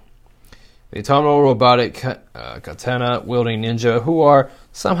Spirit. The autonomous robotic katana-wielding ninja who are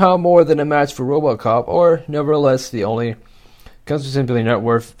somehow more than a match for RoboCop, or nevertheless the only constantly net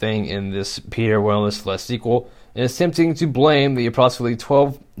worth thing in this Peter Wellness sequel, and is tempting to blame the approximately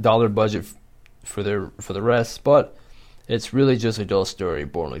 $12 budget for the rest, but it's really just a dull story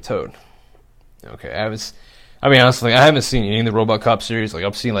bornly told. Okay, honestly, I haven't seen any of the RoboCop series. Like,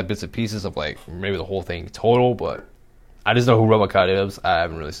 I've seen like bits and pieces of like maybe the whole thing total, but I just know who RoboCop is. I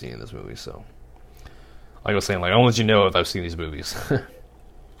haven't really seen this movie, so like I was saying, like I'll let you know if I've seen these movies.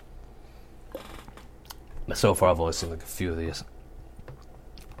 But so far, I've only seen like a few of these.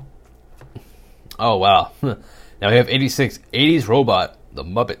 Oh, wow. Now we have 86. 80s Robot, The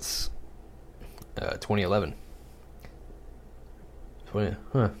Muppets. 2011.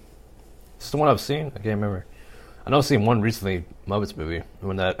 It's the one I've seen? I can't remember. I know I've seen one recently, Muppets movie,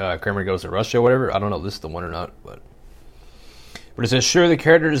 when that Kramer goes to Russia or whatever. I don't know if this is the one or not, but it says, sure, the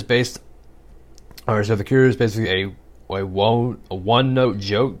character is basically a one-note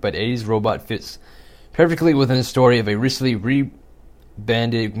joke, but 80s Robot fits perfectly within the story of a recently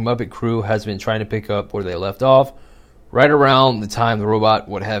rebanded Muppet crew has been trying to pick up where they left off, right around the time the robot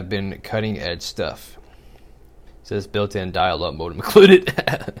would have been cutting-edge stuff. It says built-in dial-up modem included.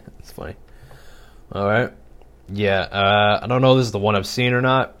 It's funny. All right. Yeah, I don't know if this is the one I've seen or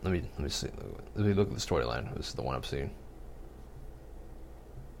not. Let me see. Let me look at the storyline. This is the one I've seen.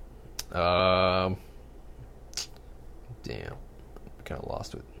 Damn. I kind of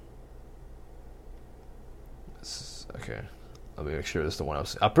lost it. Okay. Let me make sure this is the one I've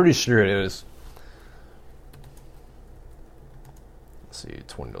seen. I'm pretty sure it is. Let's see,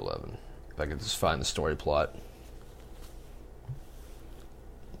 2011. If I could just find the story plot.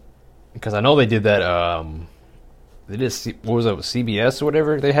 Because I know they did that, they did, what was it, CBS or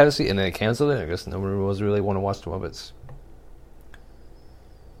whatever they had to see, and then they canceled it. I guess nobody was really want to watch the Muppets.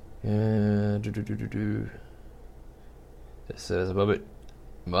 It says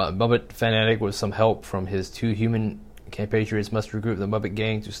Muppet fanatic with some help from his two human compatriots must regroup the Muppet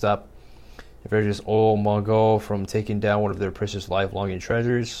gang to stop the various old Mongol from taking down one of their precious life-longing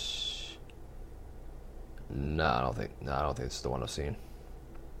treasures. I don't think it's the one I've seen.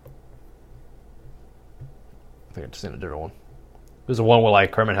 I think I've seen a different one. There's the one where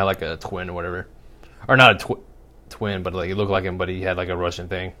like Kermit had like a twin or whatever, or not a twin, but like he looked like him, but he had like a Russian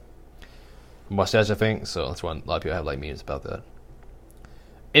thing, mustache, I think. So that's why a lot of people have like memes about that.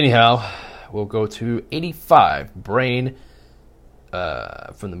 Anyhow, we'll go to 85 Brain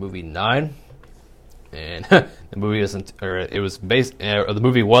from the movie 9, and the movie isn't, or it was based, or the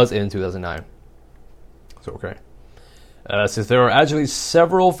movie was in 2009. So okay. Since there are actually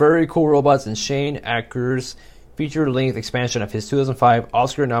several very cool robots in Shane Acker's feature-length expansion of his 2005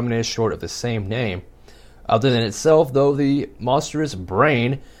 Oscar-nominated short of the same name. Other than itself, though, the monstrous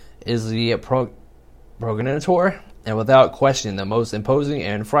Brain is the progenitor, and without question, the most imposing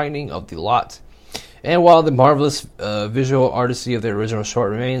and frightening of the lot. And while the marvelous visual artistry of the original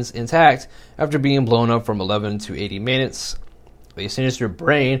short remains intact, after being blown up from 11 to 80 minutes, the sinister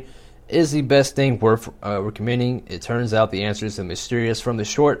Brain is the best thing worth recommending. It turns out the answers and mysterious from the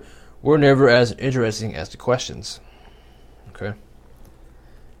short were never as interesting as the questions. Okay.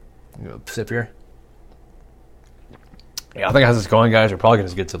 You know, sip here. Yeah, I think as it's going, guys, we're probably going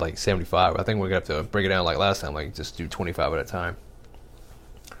to get to like 75. I think we're going to have to break it down like last time, like just do 25 at a time.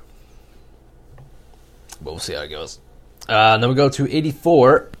 But we'll see how it goes. Then we go to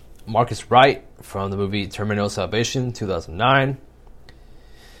 84, Marcus Wright from the movie Terminator Salvation, 2009.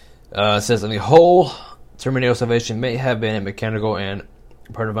 It says, on the whole, Terminator Salvation may have been a mechanical and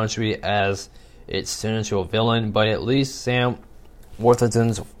perventory as its central villain, but at least Sam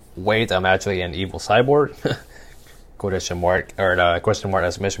Worthington's wait, I'm actually an evil cyborg. Quotation mark, or question mark,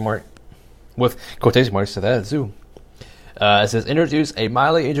 exclamation mark, with quotation marks to that too. It says, introduce a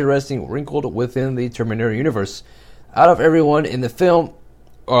mildly interesting wrinkle within the Terminator universe. Out of everyone in the film,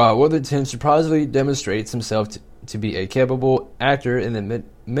 Worthington surprisingly demonstrates himself to be a capable actor in the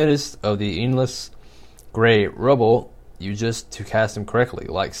midst of the endless gray rubble. You just to cast him correctly,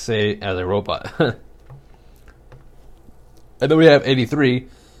 like say as a robot. And then we have 83,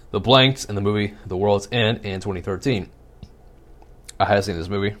 The Blanks in the movie The World's End in 2013. I have seen this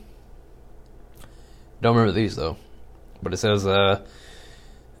movie. Don't remember these though. But it says the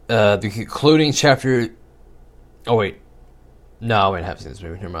concluding chapter. Oh wait, no, I haven't seen this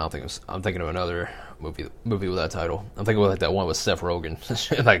movie. Never mind. I'm thinking of another movie with that title. I'm thinking of like that one with Seth Rogen,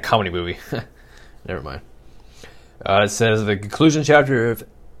 like a comedy movie. Never mind. It says the conclusion chapter of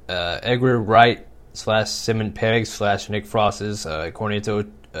Edgar Wright / Simon Pegg / Nick Frost's Cornetto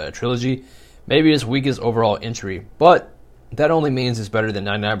trilogy may be its weakest overall entry, but that only means it's better than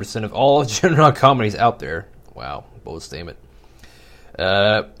 99% of all genre comedies out there. Wow, bold statement.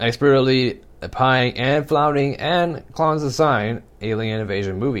 Expertly applying and flouting and clones design alien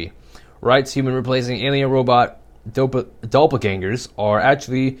invasion movie. Wright's human replacing alien robot doppelgangers are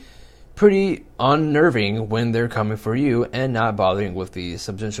actually pretty unnerving when they're coming for you and not bothering with the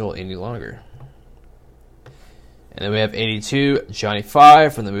substantial any longer. And then we have 82, Johnny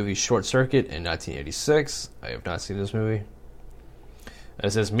Five from the movie Short Circuit in 1986. I have not seen this movie.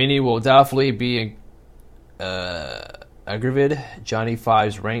 It says, many will doubtfully be aggravated. Johnny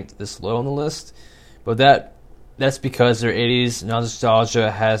Five's ranked this low on the list, But that's because their 80s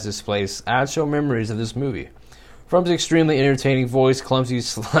nostalgia has displaced actual memories of this movie. From its extremely entertaining voice, clumsy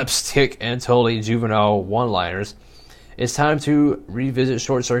slapstick, and totally juvenile one-liners, it's time to revisit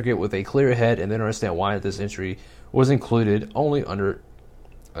Short Circuit with a clear head and then understand why this entry was included only under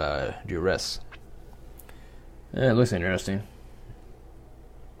duress. It looks interesting.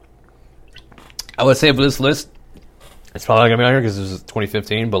 I would say for this list, it's probably not going to be on here because this is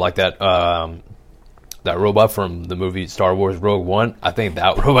 2015, but like that robot from the movie Star Wars Rogue One, I think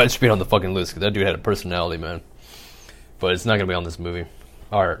that robot should be on the fucking list because that dude had a personality, man. But it's not going to be on this movie,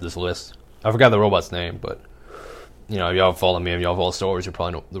 or this list. I forgot the robot's name, but, you know, if y'all follow me, if y'all follow Star Wars, you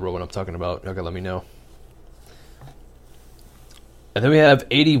probably know the robot I'm talking about. Y'all can let me know. And then we have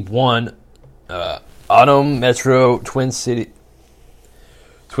 81, Autumn, Metro, Twin Cities,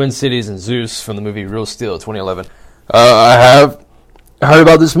 and Zeus from the movie Real Steel, 2011. I have heard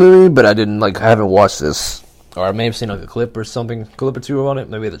about this movie, but I haven't watched this. Or I may have seen like a clip or something, clip or two on it,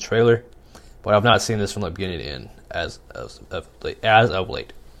 maybe the trailer. But I've not seen this from the beginning to end as of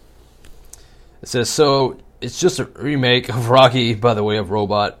late. It says, so it's just a remake of Rocky by the way of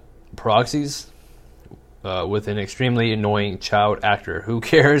robot proxies with an extremely annoying child actor. Who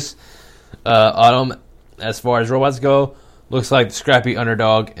cares? Autumn, as far as robots go, looks like the scrappy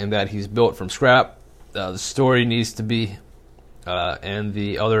underdog in that he's built from scrap. The story needs to be, and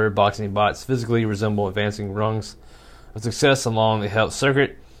the other boxing bots physically resemble advancing rungs of success along the health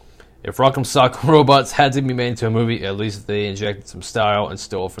circuit. If Rock'em Sock'em Robots had to be made into a movie, at least they injected some style and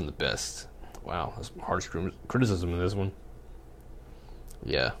stole from the best. Wow, that's harsh criticism in this one.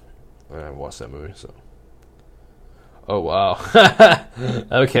 Yeah, I watched that movie, so. Oh, wow.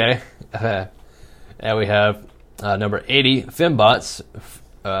 Okay. And we have number 80, Fembots,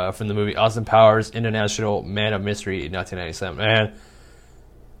 from the movie Austin Powers International Man of Mystery in 1997. Man,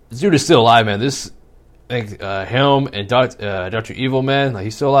 this dude is still alive, man. This, him and Dr. Evil, man, like,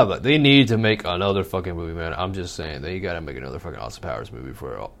 he's still alive. Like, they need to make another fucking movie, man. I'm just saying, they gotta make another fucking Austin Powers movie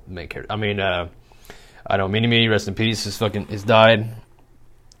for all main character. I mean, I know Mini-Me, rest in peace, is died.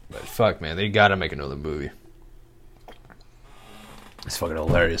 But fuck, man, they gotta make another movie. It's fucking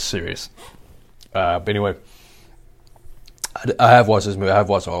hilarious, serious. But anyway, I have watched this movie. I have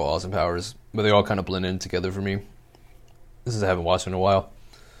watched all Austin Powers, but they all kind of blend in together for me. I haven't watched in a while.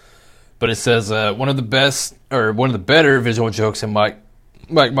 But it says one of the better visual jokes in Mike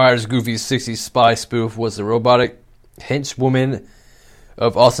Myers' goofy 60s spy spoof was the robotic henchwoman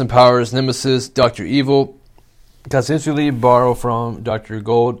of Austin Powers' nemesis, Dr. Evil, consensually borrowed from Dr.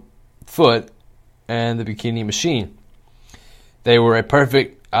 Goldfoot and the Bikini Machine. They were a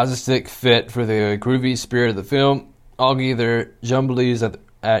perfect artistic fit for the groovy spirit of the film. Augie their jumblies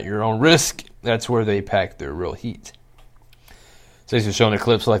at your own risk. That's where they pack their real heat. So he's showing the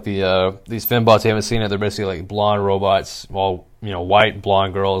clips like these fembots you haven't seen it. They're basically like blonde robots, all white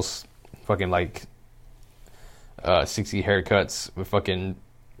blonde girls, fucking like 60 haircuts with fucking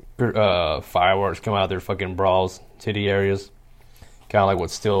fireworks coming out of their fucking bras, titty areas. Kind of like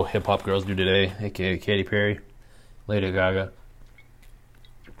what still hip hop girls do today, aka Katy Perry, Lady Gaga.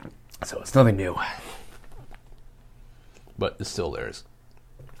 So it's nothing new, but it's still theirs.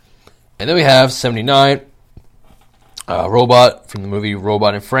 And then we have 79. Robot from the movie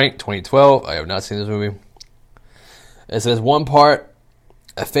Robot and Frank, 2012. I have not seen this movie. It says one part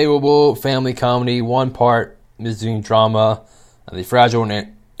a favorable family comedy, one part misleading drama, and the fragile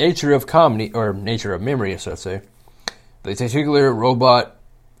nature of comedy, or nature of memory, so I'd say. The titular robot,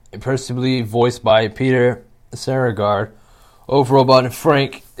 impersonally voiced by Peter Saragard, of Robot and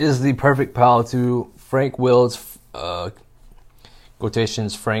Frank, is the perfect pal to Frank Wills,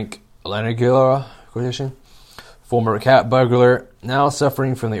 quotations, Frank Lanagura, quotation, former cat burglar, now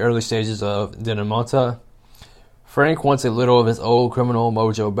suffering from the early stages of Denomata. Frank wants a little of his old criminal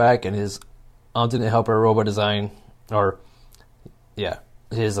mojo back, and his ultimate helper robot his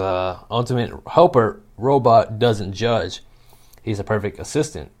ultimate helper robot doesn't judge. He's a perfect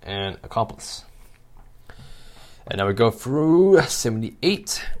assistant and accomplice. And now we go through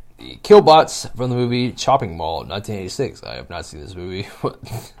 78. The Killbots from the movie Chopping Mall, 1986. I have not seen this movie.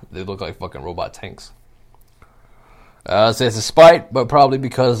 They look like fucking robot tanks. So it's a spite, but probably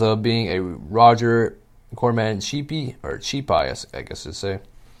because of being a Roger Corman cheapie, I guess to say.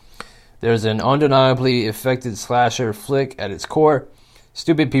 There's an undeniably affected slasher flick at its core.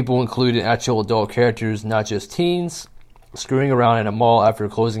 Stupid people included actual adult characters, not just teens, screwing around in a mall after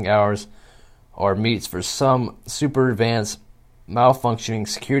closing hours, or meets for some super advanced malfunctioning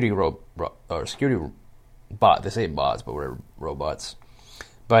security bot. They say bots, but we're robots.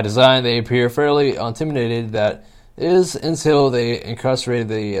 By design, they appear fairly intimidated that is until they incarcerated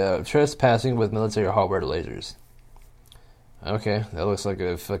the trespassing with military hardware lasers. Okay, that looks like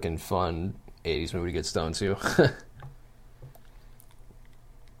a fucking fun 80s movie to get stoned to.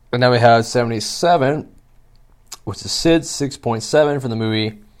 And now we have 77, which is Sid, 6.7 for the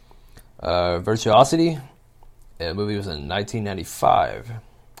movie Virtuosity. The movie was in 1995.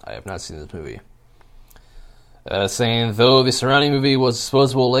 I have not seen this movie. Saying, though the surrounding movie was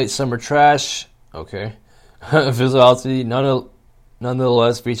disposable late summer trash, okay, Virtuosity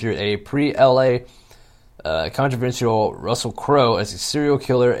nonetheless featured a pre-LA controversial Russell Crowe as a serial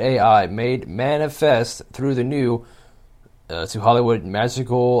killer AI made manifest through the new to Hollywood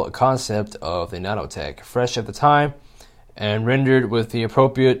magical concept of the nanotech, fresh at the time, and rendered with the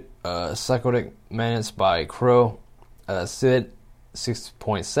appropriate psychotic menace by Crowe. Sid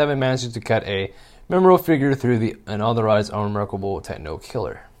 6.7 manages to cut a memorable figure through the unauthorized, unremarkable techno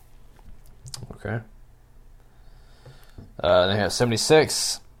killer. Okay. They have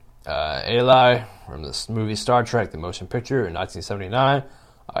 76. Eli from this movie Star Trek: The Motion Picture in 1979.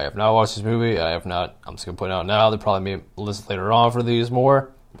 I have not watched this movie. I'm just going to point out now. There'll probably be a list later on for these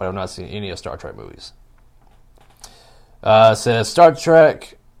more, but I've not seen any of Star Trek movies. Says Star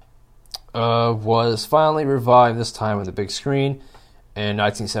Trek was finally revived, this time on the big screen in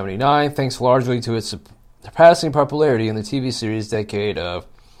 1979, thanks largely to its surpassing popularity in the TV series decade of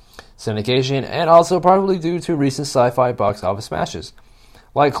syndication, and also probably due to recent sci-fi box office smashes,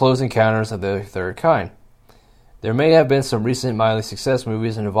 like Close Encounters of the Third Kind. There may have been some recent mildly success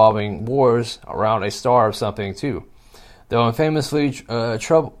movies involving wars around a star of something too, though infamously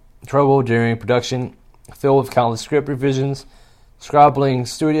trouble during production, filled with countless script revisions, scrabbling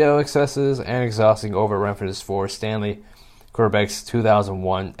studio excesses, and exhausting over-reference for Stanley Kubrick's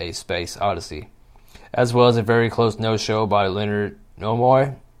 2001 A Space Odyssey, as well as a very close no-show by Leonard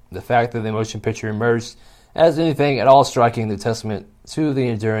Nimoy. The fact that the motion picture emerged as anything at all striking the testament to the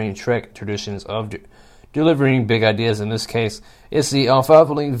enduring Trek traditions of delivering big ideas. In this case, it's the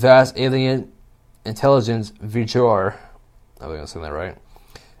unfathomably vast alien intelligence Vichor, I think I'm saying that right,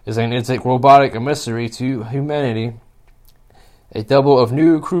 is an intake robotic mystery to humanity. A double of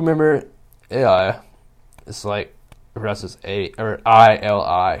new crew member AI, it's like progresses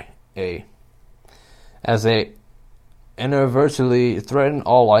ILIA, as they universally threaten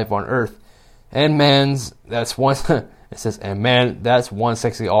all life on Earth. And that's one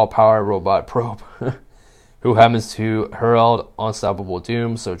sexy all-power robot probe who happens to herald unstoppable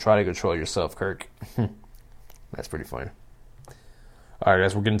doom. So try to control yourself, Kirk. That's pretty funny. All right,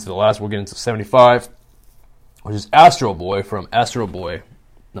 guys, we'll get into 75, which is Astro Boy from Astro Boy,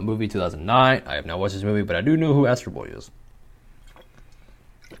 the movie 2009. I have not watched this movie, but I do know who Astro Boy is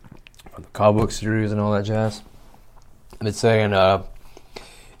from the comic book series and all that jazz. And it's saying the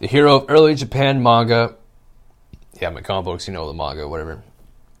hero of early Japan manga. Yeah, my comic books, the manga, whatever.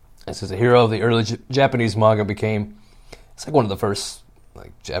 It says the hero of the early Japanese manga became, it's like one of the first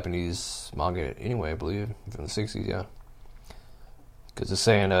Japanese manga anyway, I believe, from the 60s, yeah. Because it's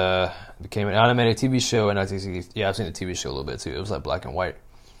saying became an animated TV show in 1960. Yeah, I've seen the TV show a little bit too. It was like black and white.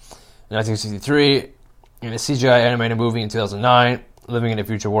 In 1963, in a CGI animated movie in 2009, living in a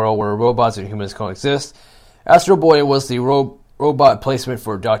future world where robots and humans coexist. Astro Boy was the robot placement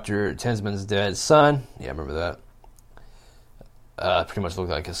for Dr. Tensman's dead son. Yeah, I remember that. Pretty much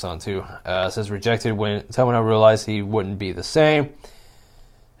looked like his son too. Says rejected when someone realized he wouldn't be the same.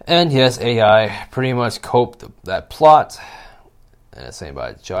 And yes, AI pretty much coped that plot. And it's saying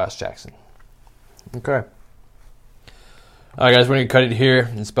by Josh Jackson. Okay. Alright, guys, we're going to cut it here.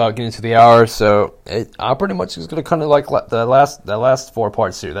 It's about getting to the hour, so I pretty much is going to kind of like that last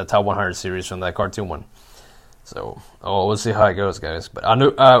 4-part series, that top 100 series from that cartoon one. So, we'll see how it goes, guys. But I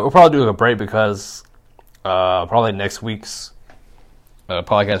know we'll probably do a break because probably next week's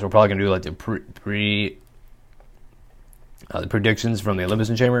podcast we're probably going to do like the the predictions from the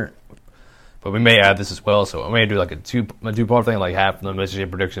Elimination Chamber. But we may add this as well, so I may do like a two-part thing, like half the Elimination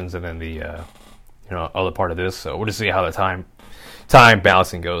Chamber predictions and then the other part of this. So we'll just see how the time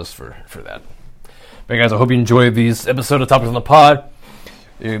balancing goes for that. But guys, I hope you enjoyed these episode of Topics on the Pod.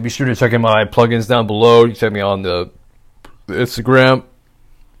 Be sure to check out my plugins down below. You check me on the Instagram.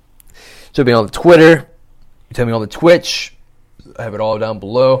 Check me on the Twitter. You check me on the Twitch. I have it all down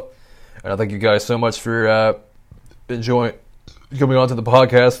below. And I thank you guys so much for enjoying coming on to the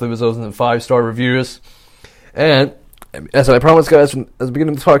podcast. Leave us those in the 5-star reviews. And as I promised, guys, at the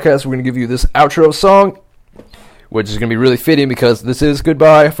beginning of the podcast, we're going to give you this outro song, which is going to be really fitting because this is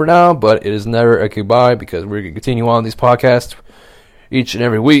goodbye for now, but it is never a goodbye because we're going to continue on these podcasts each and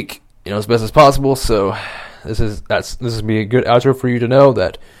every week, as best as possible. So this is going to be a good outro for you to know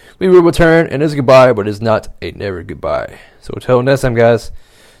that we will return, and it's goodbye, but it's not a never goodbye. So until next time, guys,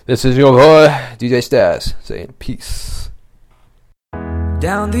 this is your boy, DJ Stas, saying peace.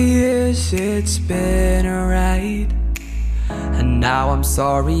 Down the years, it's been a ride, and now I'm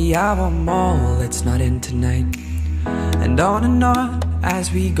sorry I want more, let's not end tonight. And on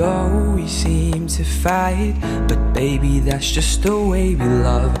as we go, we seem to fight, but baby, that's just the way we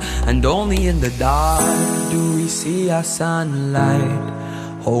love. And only in the dark do we see our sunlight.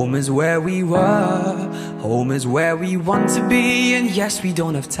 Home is where we were, home is where we want to be. And yes, we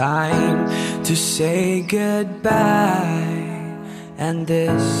don't have time to say goodbye, and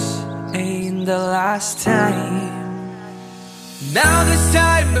this ain't the last time. Now this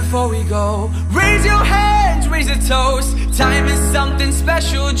time before we go, raise your hands, raise a toast. Time is something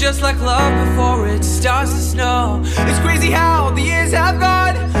special, just like love before it starts to snow. It's crazy how the years have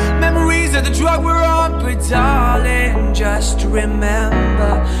gone, memories of the drug we're on. But darling, just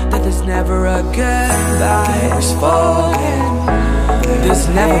remember that there's never a goodbye. There's falling, there's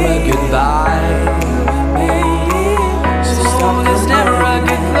never a goodbye. So there's never a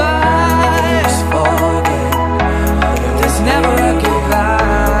goodbye. There's falling, there's never a goodbye.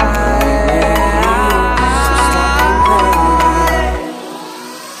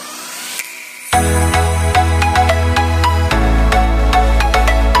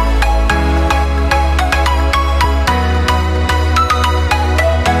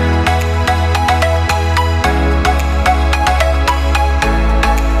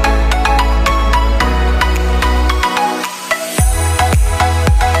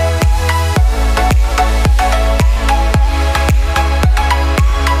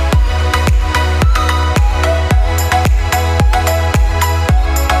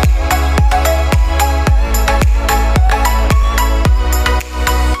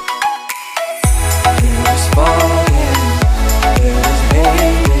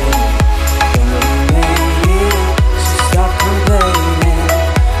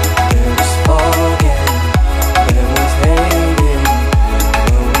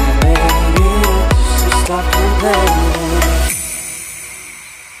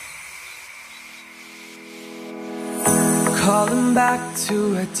 Calling back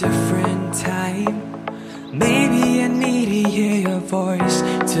to a different time. Maybe I need to hear your voice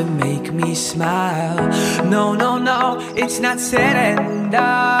to make me smile. No, no, no, it's not said and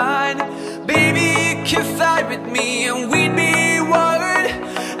done. Baby, you can fly with me and we'd be one.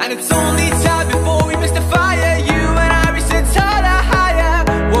 And it's only time before we miss the fire. You and I reach the taller higher.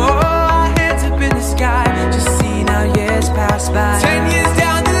 Whoa, our hands up in the sky, just seeing how years pass by. 10 years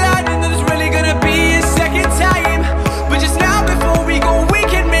down the line, and there's really gonna be a second time. But just now before we go, we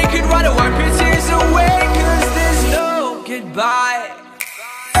can make it right. Wipe your tears away, 'cause there's no goodbye.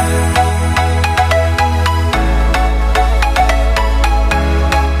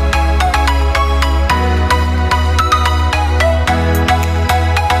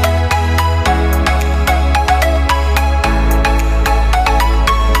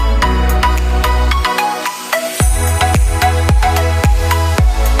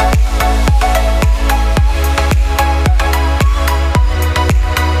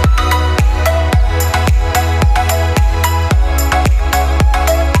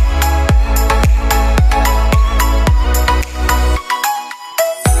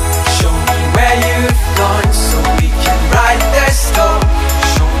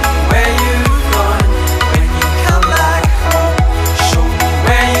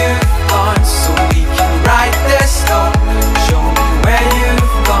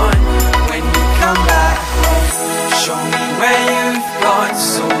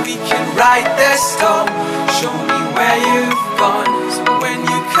 Write the storm. Show me where you've gone, so when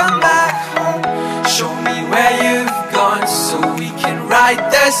you come back home, show me where you've gone, so we can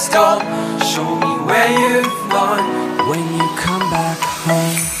write the storm. Show me where you've gone when you come back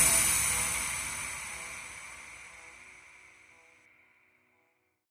home.